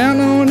wasted,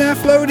 drown on that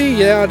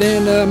floaty out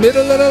in the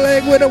middle of the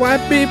lake with the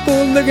white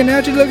people looking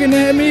at you, looking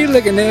at me,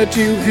 looking at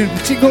you.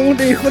 What you gonna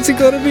do? What's it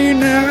gonna be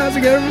now? How's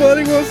it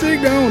everybody? What's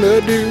it gonna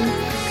do?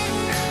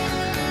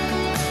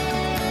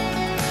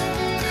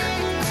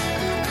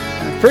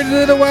 Pretty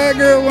little white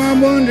girl, I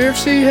wonder if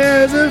she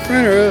has a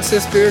friend or a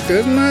sister.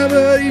 Cause my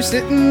buddy's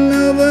sitting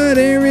over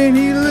there and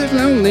he looks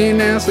lonely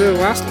now. So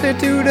I slid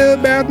to the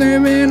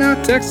bathroom and I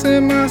texted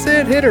him, I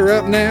said hit her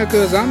up now.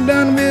 Cause I'm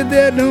done with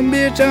that dumb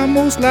bitch, I'm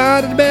gonna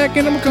slide it back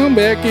and I'm gonna come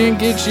back and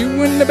get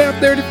you in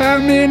about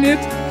 35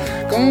 minutes.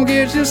 Gonna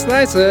get you a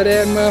slice of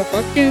that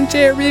motherfucking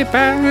cherry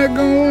pie.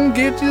 Gonna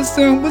get you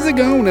some, what's it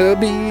gonna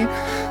be?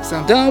 So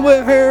I'm done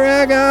with her,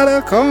 I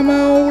gotta call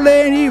my old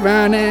lady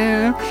right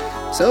now.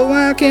 So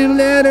I can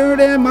let her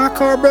that my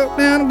car broke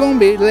down, I'm gonna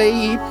be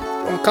late.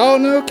 Don't call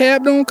no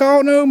cab, don't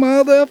call no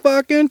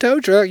motherfucking tow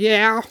truck,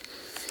 yeah.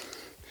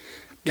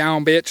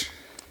 Gone, bitch.